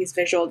aids, like these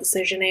visual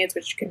decision aids,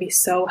 which can be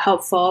so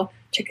helpful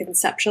to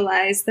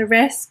conceptualize the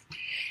risk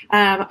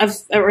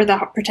or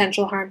the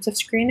potential harms of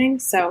screening.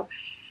 So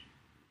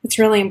it's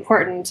really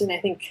important, and I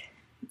think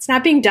it's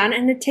not being done,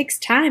 and it takes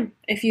time.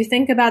 If you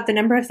think about the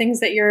number of things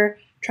that you're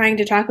trying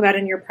to talk about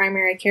in your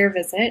primary care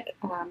visit,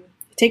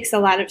 it takes a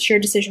lot of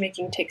shared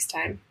decision-making takes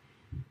time.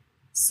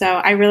 So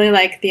I really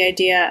like the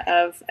idea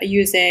of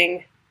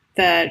using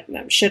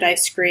the should I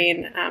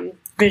screen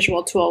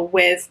visual tool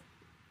with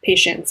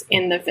patients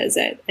in the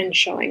visit and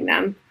showing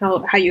them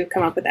how you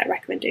come up with that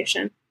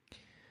recommendation.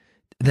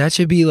 That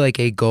should be like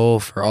a goal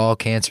for all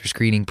cancer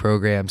screening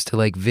programs, to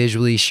like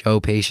visually show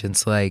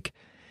patients like,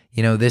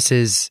 this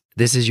is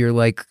your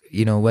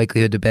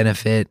likelihood to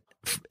benefit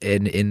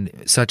in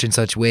such and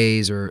such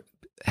ways, or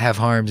have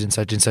harms in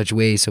such and such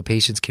ways, so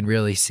patients can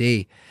really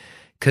see.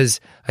 Because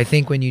I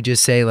think when you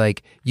just say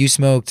like you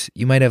smoked,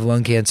 you might have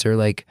lung cancer,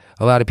 like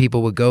a lot of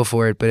people would go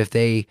for it, but if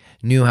they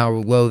knew how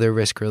low their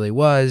risk really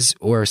was,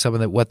 or some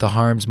of what the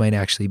harms might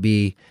actually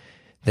be,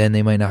 then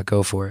they might not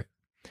go for it.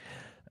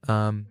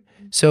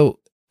 So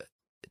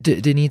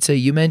Denitza,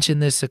 you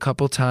mentioned this a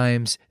couple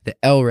times, the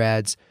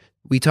LRADS.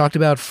 We talked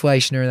about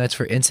Fleischner, that's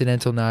for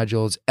incidental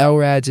nodules.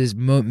 LRADS is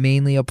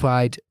mainly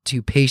applied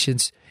to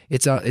patients.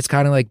 It's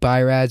kind of like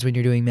BIRADS when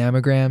you're doing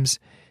mammograms,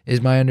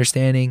 is my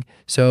understanding.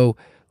 So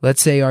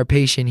let's say our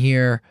patient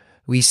here,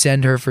 we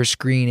send her for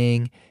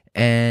screening,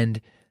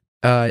 and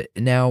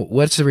now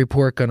what's the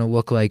report going to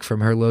look like from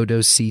her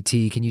low-dose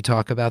CT? Can you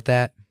talk about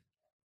that?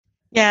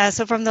 Yeah,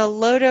 so from the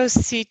low-dose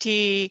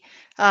CT,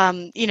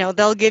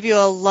 they'll give you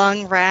a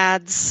lung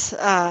RADS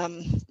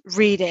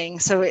reading.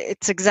 So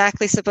it's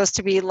exactly supposed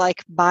to be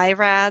like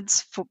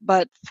BIRADS,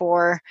 but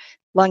for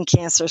lung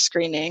cancer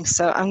screening.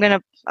 So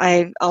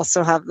I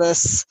also have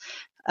this,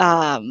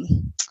 I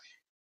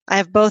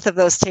have both of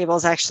those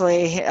tables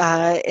actually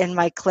in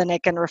my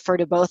clinic and refer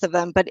to both of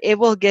them, but it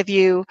will give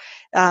you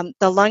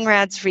the lung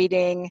RADS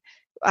reading,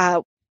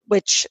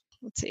 which,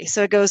 let's see,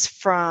 so it goes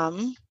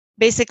from,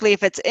 basically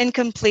if it's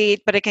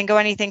incomplete, but it can go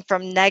anything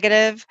from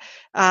negative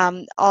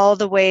all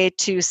the way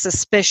to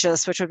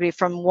suspicious, which would be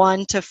from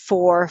 1 to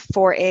 4,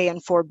 4A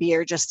and 4B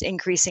are just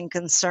increasing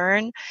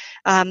concern.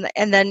 And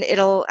then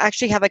it'll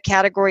actually have a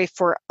category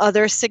for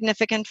other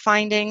significant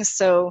findings.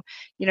 So,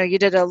 you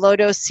did a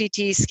low-dose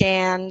CT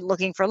scan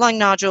looking for lung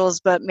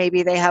nodules, but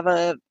maybe they have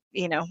a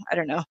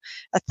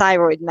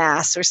thyroid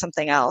mass or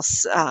something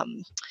else.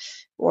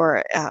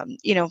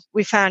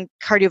 We found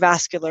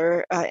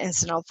cardiovascular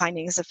incidental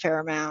findings a fair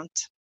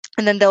amount.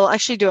 And then they'll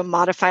actually do a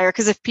modifier,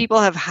 because if people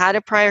have had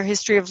a prior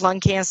history of lung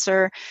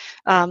cancer,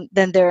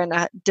 then they're in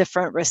a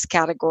different risk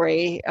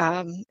category.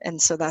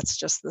 And so that's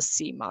just the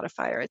C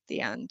modifier at the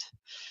end.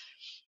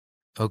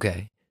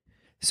 Okay.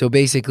 So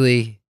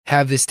basically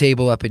have this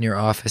table up in your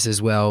office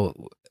as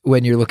well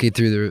when you're looking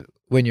through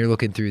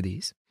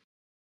these.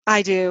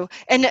 I do.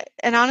 And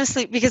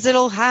honestly, because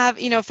it'll have,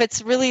 if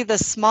it's really the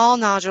small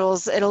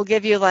nodules, it'll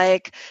give you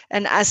like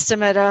an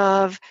estimate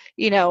of,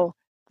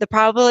 the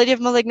probability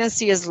of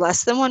malignancy is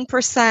less than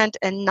 1%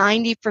 and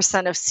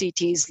 90% of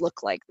CTs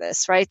look like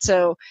this, right?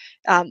 So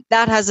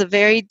that has a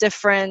very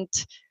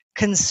different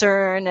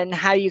concern and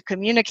how you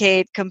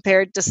communicate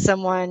compared to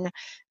someone,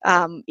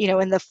 in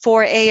the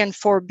 4A and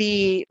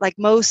 4B, like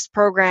most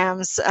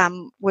programs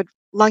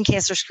lung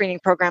cancer screening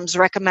programs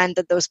recommend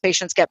that those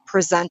patients get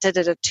presented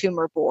at a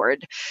tumor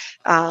board.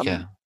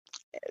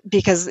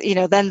 because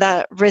then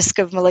the risk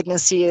of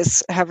malignancy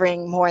is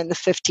hovering more in the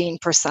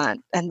 15%,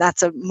 and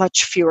that's a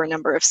much fewer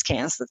number of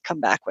scans that come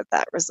back with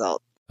that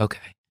result.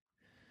 Okay.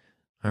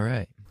 All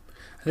right.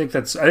 I think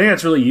that's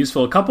really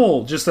useful. A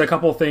couple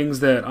things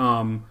that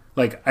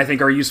I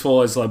think are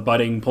useful as a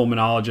budding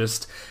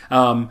pulmonologist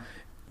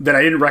that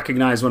I didn't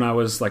recognize when I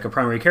was like a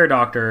primary care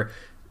doctor.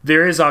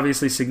 There is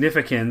obviously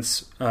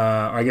significance,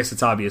 I guess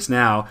it's obvious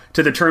now,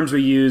 to the terms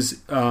we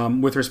use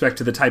with respect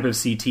to the type of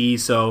CT.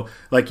 So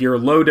like your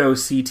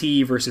low-dose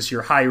CT versus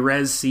your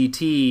high-res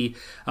CT,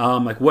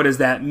 what does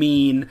that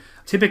mean?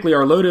 Typically,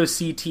 our low-dose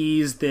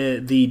CTs,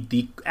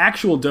 the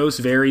actual dose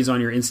varies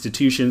on your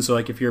institution. So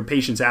like if your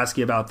patient's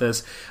asking about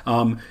this,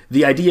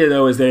 the idea,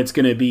 though, is that it's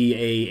going to be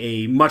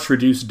a much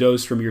reduced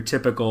dose from your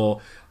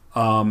typical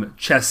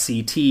chest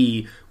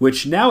CT,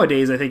 which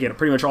nowadays I think at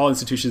pretty much all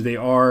institutions they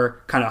are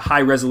kind of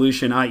high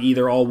resolution, i.e.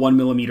 they're all 1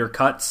 millimeter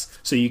cuts,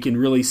 so you can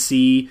really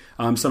see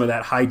some of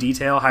that high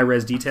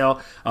res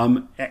detail.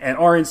 At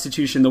our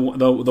institution, the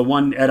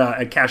one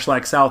at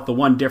Cashlack South, the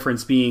one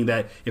difference being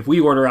that if we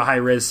order a high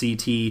res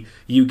CT,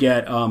 you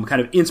get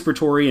kind of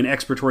inspiratory and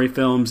expiratory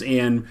films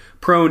and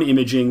prone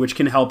imaging, which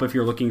can help if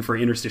you're looking for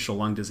interstitial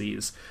lung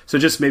disease. So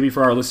just maybe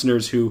for our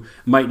listeners who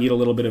might need a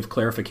little bit of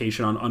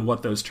clarification on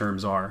what those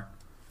terms are.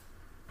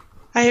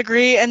 I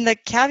agree. And the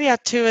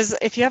caveat too is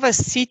if you have a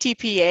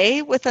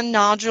CTPA with a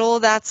nodule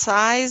that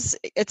size,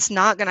 it's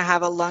not going to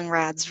have a lung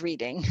RADS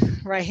reading,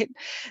 right?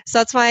 So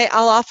that's why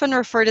I'll often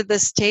refer to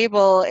this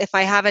table if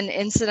I have an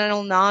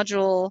incidental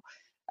nodule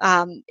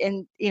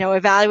and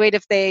evaluate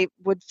if they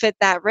would fit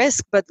that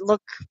risk, but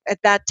look at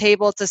that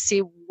table to see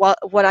what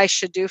I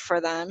should do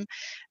for them.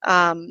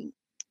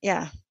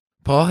 Yeah.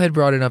 Paul had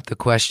brought up the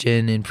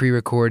question in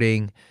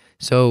pre-recording.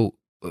 So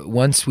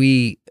once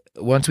we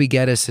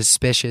get a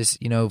suspicious,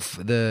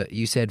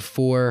 you said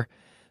 4,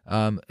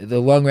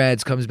 the lung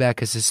RADS comes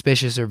back as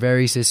suspicious or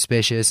very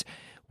suspicious.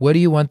 What do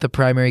you want the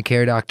primary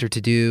care doctor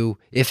to do,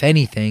 if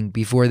anything,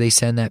 before they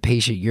send that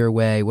patient your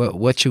way?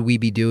 What should we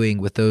be doing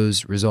with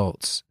those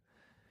results?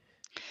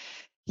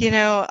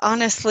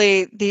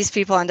 Honestly, these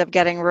people end up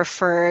getting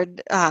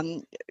referred,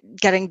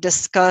 getting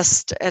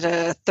discussed at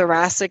a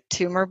thoracic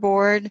tumor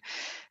board,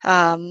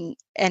 and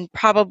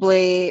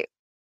probably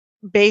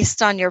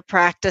based on your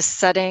practice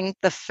setting,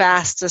 the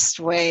fastest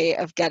way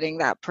of getting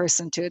that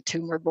person to a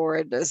tumor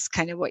board is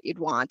kind of what you'd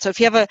want. So if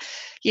you have a,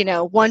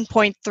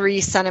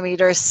 1.3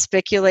 centimeter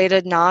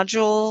spiculated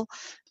nodule,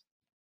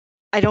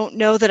 I don't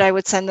know that I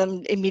would send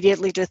them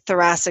immediately to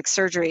thoracic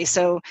surgery.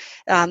 So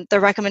the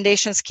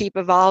recommendations keep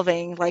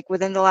evolving. Like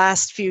within the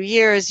last few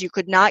years, you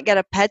could not get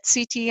a PET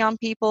CT on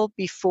people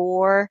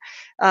before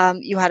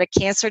you had a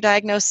cancer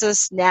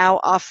diagnosis. Now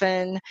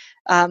often,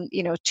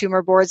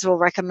 tumor boards will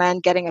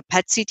recommend getting a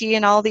PET CT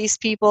in all these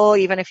people,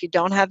 even if you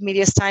don't have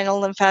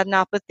mediastinal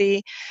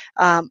lymphadenopathy.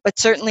 But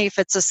certainly if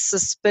it's a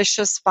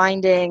suspicious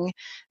finding,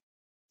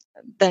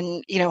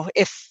 then,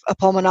 if a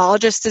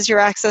pulmonologist is your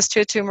access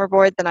to a tumor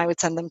board, then I would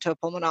send them to a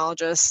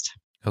pulmonologist.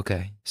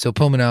 Okay. So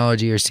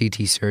pulmonology or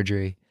CT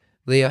surgery.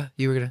 Leah,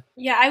 you were going to?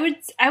 Yeah,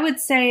 I would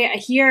say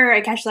here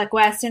at Cashlack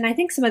West, and I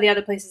think some of the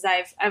other places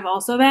I've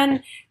also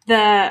been,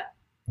 the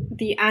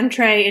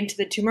entree into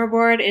the tumor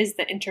board is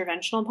the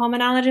interventional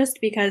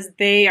pulmonologist, because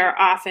they are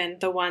often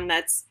the one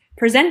that's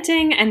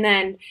presenting, and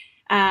then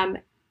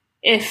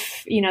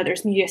if,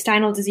 there's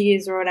mediastinal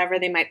disease or whatever,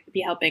 they might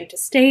be helping to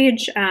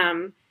stage.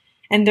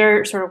 And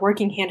they're sort of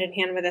working hand in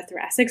hand with the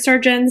thoracic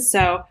surgeons.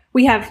 So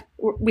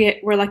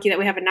we're lucky that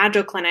we have a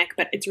nodule clinic,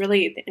 but it's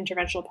really the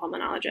interventional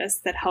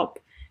pulmonologists that help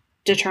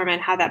determine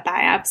how that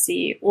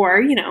biopsy, or,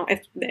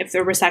 if the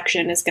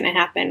resection is going to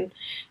happen,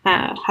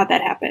 how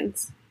that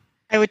happens.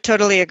 I would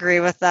totally agree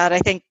with that. I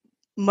think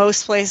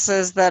most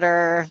places that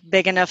are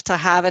big enough to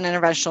have an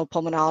interventional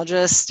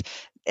pulmonologist,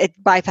 it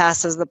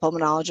bypasses the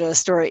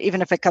pulmonologist, or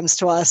even if it comes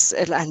to us,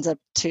 it ends up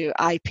to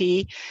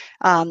IP.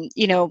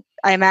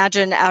 I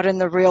imagine out in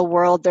the real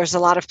world, there's a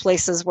lot of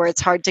places where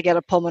it's hard to get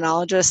a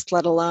pulmonologist,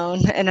 let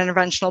alone an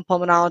interventional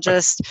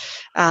pulmonologist.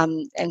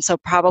 And so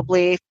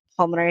probably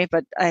pulmonary,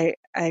 but I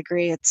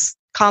agree. It's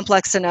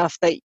complex enough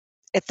that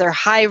if they're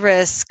high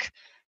risk,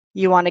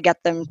 you want to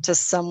get them to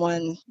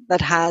someone that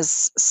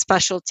has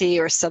specialty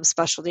or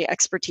subspecialty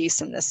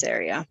expertise in this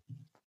area.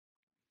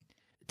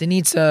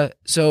 Denitza,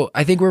 so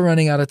I think we're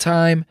running out of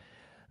time.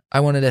 I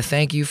wanted to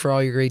thank you for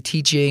all your great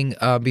teaching.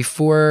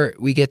 Before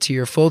we get to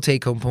your full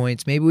take-home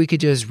points, maybe we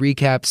could just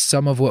recap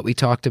some of what we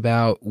talked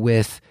about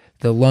with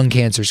the lung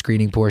cancer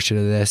screening portion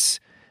of this.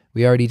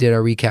 We already did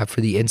our recap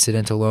for the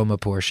incidentaloma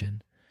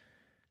portion.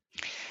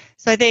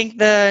 So I think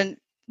the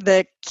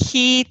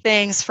key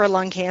things for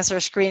lung cancer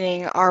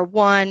screening are,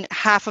 one,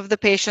 half of the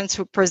patients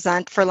who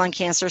present for lung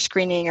cancer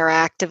screening are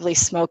actively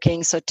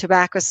smoking. So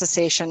tobacco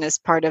cessation is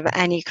part of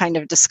any kind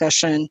of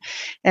discussion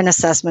and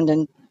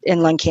assessment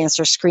in lung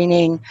cancer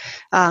screening.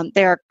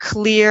 There are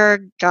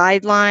clear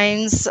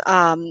guidelines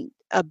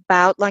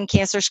about lung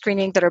cancer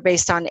screening that are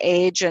based on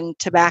age and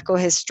tobacco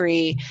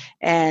history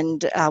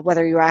and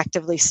whether you're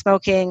actively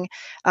smoking.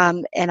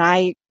 And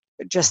I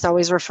just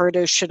always refer to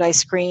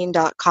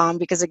shouldiscreen.com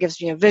because it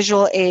gives me a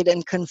visual aid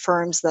and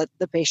confirms that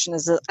the patient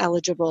is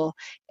eligible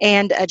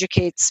and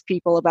educates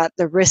people about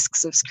the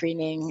risks of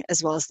screening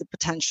as well as the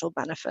potential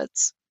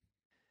benefits.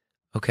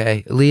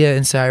 Okay. Leah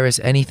and Cyrus,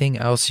 anything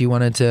else you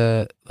wanted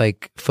to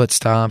foot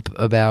stomp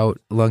about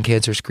lung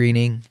cancer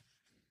screening?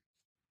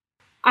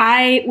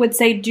 I would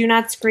say do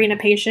not screen a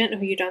patient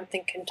who you don't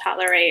think can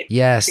tolerate.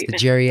 Yes, the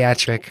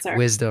geriatric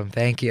wisdom.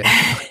 Thank you.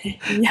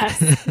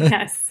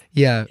 Yes.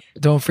 Yeah,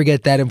 don't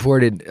forget that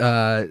important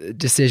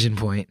decision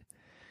point.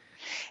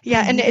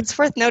 Yeah, and it's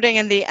worth noting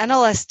in the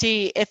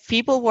NLSD, if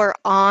people were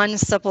on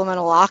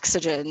supplemental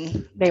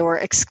oxygen, they were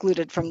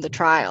excluded from the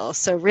trial.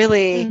 So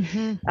really,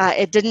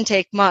 it didn't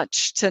take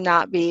much to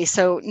not be.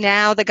 So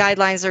now the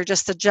guidelines are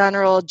just a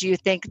general, do you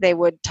think they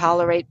would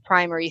tolerate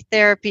primary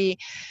therapy?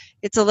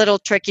 It's a little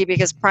tricky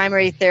because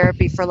primary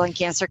therapy for lung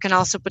cancer can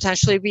also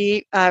potentially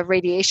be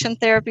radiation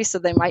therapy, so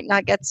they might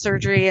not get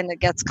surgery and it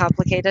gets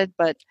complicated.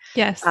 But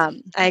yes, I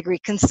agree.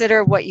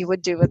 Consider what you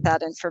would do with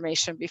that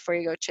information before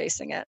you go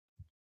chasing it.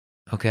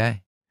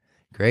 Okay,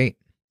 great.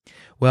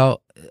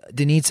 Well,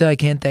 Denitza, I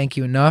can't thank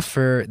you enough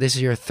for this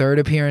is your third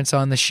appearance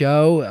on the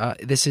show.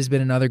 This has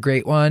been another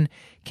great one.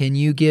 Can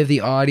you give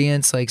the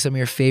audience some of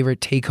your favorite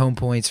take-home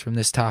points from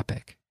this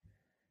topic?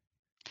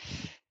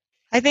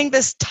 I think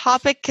this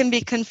topic can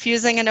be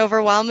confusing and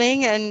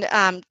overwhelming, and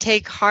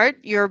take heart.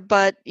 You're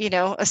but,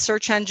 a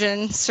search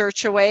engine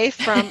search away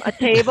from a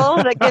table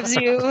that gives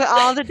you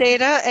all the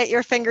data at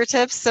your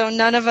fingertips. So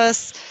none of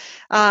us,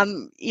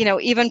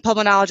 even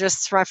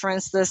pulmonologists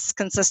reference this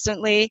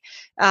consistently.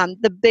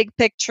 The big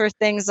picture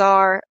things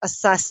are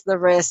assess the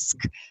risk.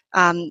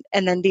 And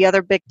then the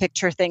other big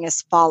picture thing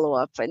is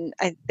follow-up. And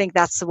I think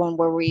that's the one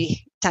where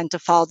we tend to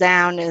fall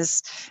down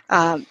is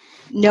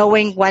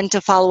knowing when to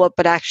follow up,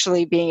 but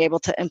actually being able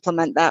to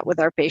implement that with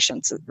our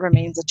patients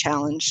remains a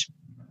challenge.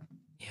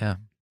 Yeah.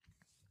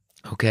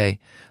 Okay.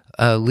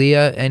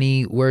 Leah,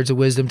 any words of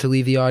wisdom to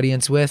leave the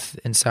audience with?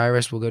 And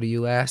Cyrus, we'll go to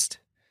you last.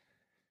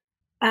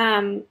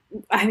 I'm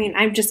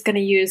just going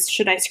to use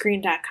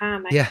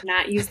shouldiscreen.com. I have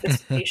not used this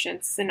with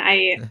patients, and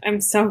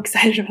I'm so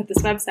excited about this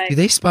website. Do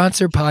they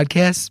sponsor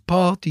podcasts,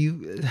 Paul? Do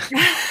you?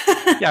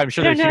 Yeah, I'm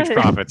sure there's huge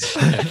profits.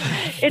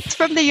 It's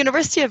from the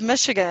University of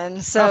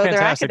Michigan, so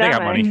they're academic. They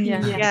got money.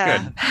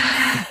 Yeah.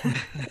 Good.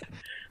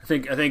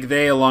 I think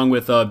they, along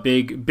with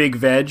Big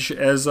Veg,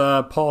 as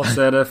Paul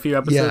said a few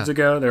episodes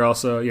ago, they're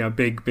also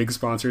big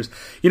sponsors.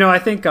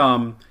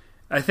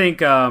 I think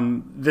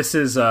this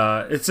is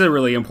it's a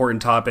really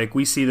important topic.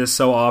 We see this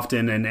so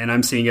often, and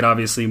I'm seeing it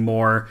obviously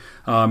more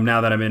now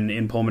that I'm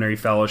in pulmonary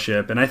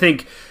fellowship. And I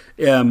think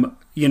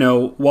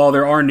while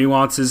there are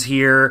nuances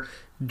here,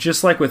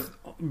 just like with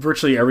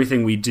virtually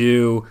everything we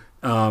do,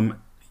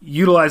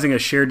 utilizing a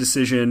shared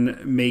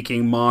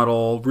decision-making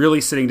model,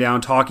 really sitting down,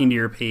 talking to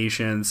your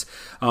patients,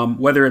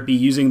 whether it be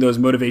using those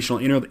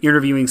motivational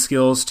interviewing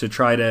skills to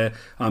try to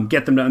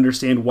get them to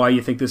understand why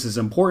you think this is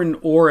important,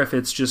 or if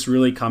it's just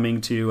really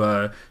coming to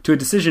a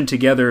decision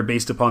together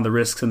based upon the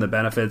risks and the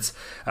benefits.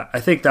 I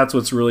think that's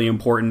what's really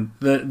important.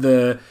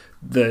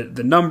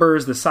 The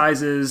numbers, the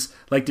sizes,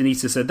 like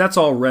Denitza said, that's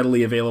all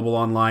readily available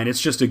online. It's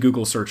just a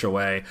Google search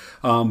away.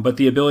 But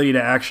the ability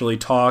to actually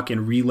talk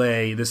and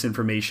relay this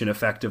information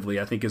effectively,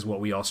 I think, is what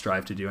we all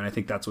strive to do. And I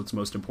think that's what's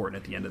most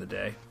important at the end of the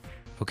day.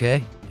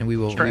 Okay. And we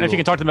will. Sure. And if you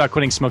can talk to them about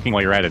quitting smoking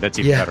while you're at it, that's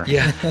even better.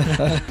 Yeah.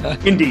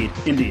 Indeed.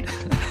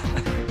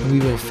 We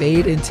will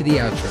fade into the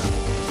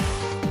outro.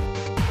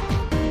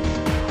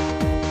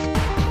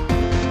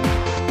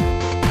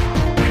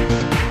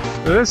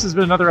 This has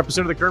been another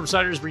episode of The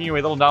Curbsiders, bringing you a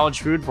little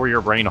knowledge food for your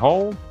brain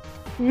hole.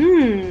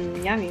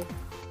 Yummy.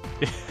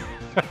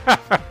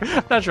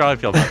 Not sure how I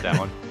feel about that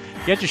one.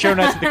 Get your show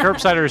notes at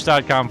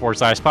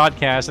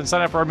thecurbsiders.com/podcast and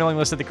sign up for our mailing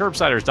list at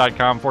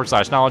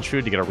thecurbsiders.com/knowledge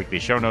food to get our weekly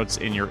show notes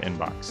in your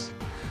inbox.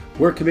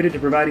 We're committed to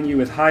providing you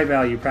with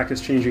high-value,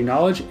 practice-changing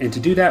knowledge, and to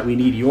do that, we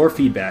need your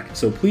feedback.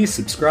 So please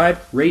subscribe,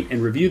 rate,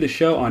 and review the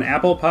show on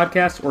Apple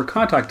Podcasts or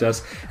contact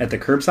us at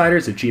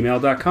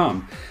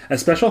thecurbsiders@gmail.com. A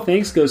special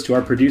thanks goes to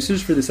our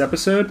producers for this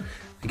episode.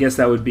 I guess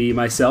that would be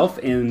myself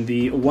and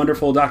the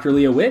wonderful Dr.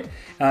 Leah Witt,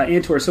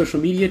 and to our social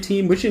media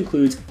team, which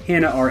includes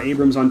Hannah R.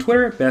 Abrams on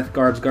Twitter, Beth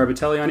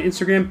Garbatelli on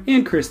Instagram,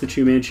 and Chris the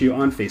Chew Manchu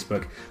on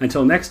Facebook.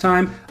 Until next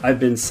time, I've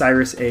been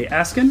Cyrus A.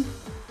 Askin.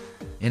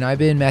 And I've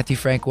been Matthew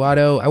Frank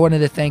Watto. I wanted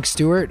to thank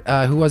Stuart,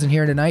 who wasn't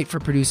here tonight, for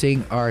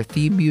producing our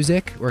theme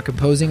music or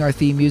composing our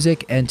theme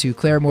music, and to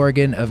Claire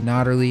Morgan of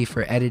Notterly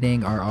for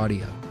editing our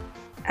audio.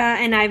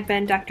 And I've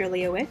been Dr.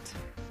 Leah Witt.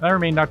 I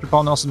remain Dr.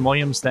 Paul Nelson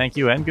Williams. Thank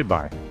you and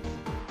goodbye.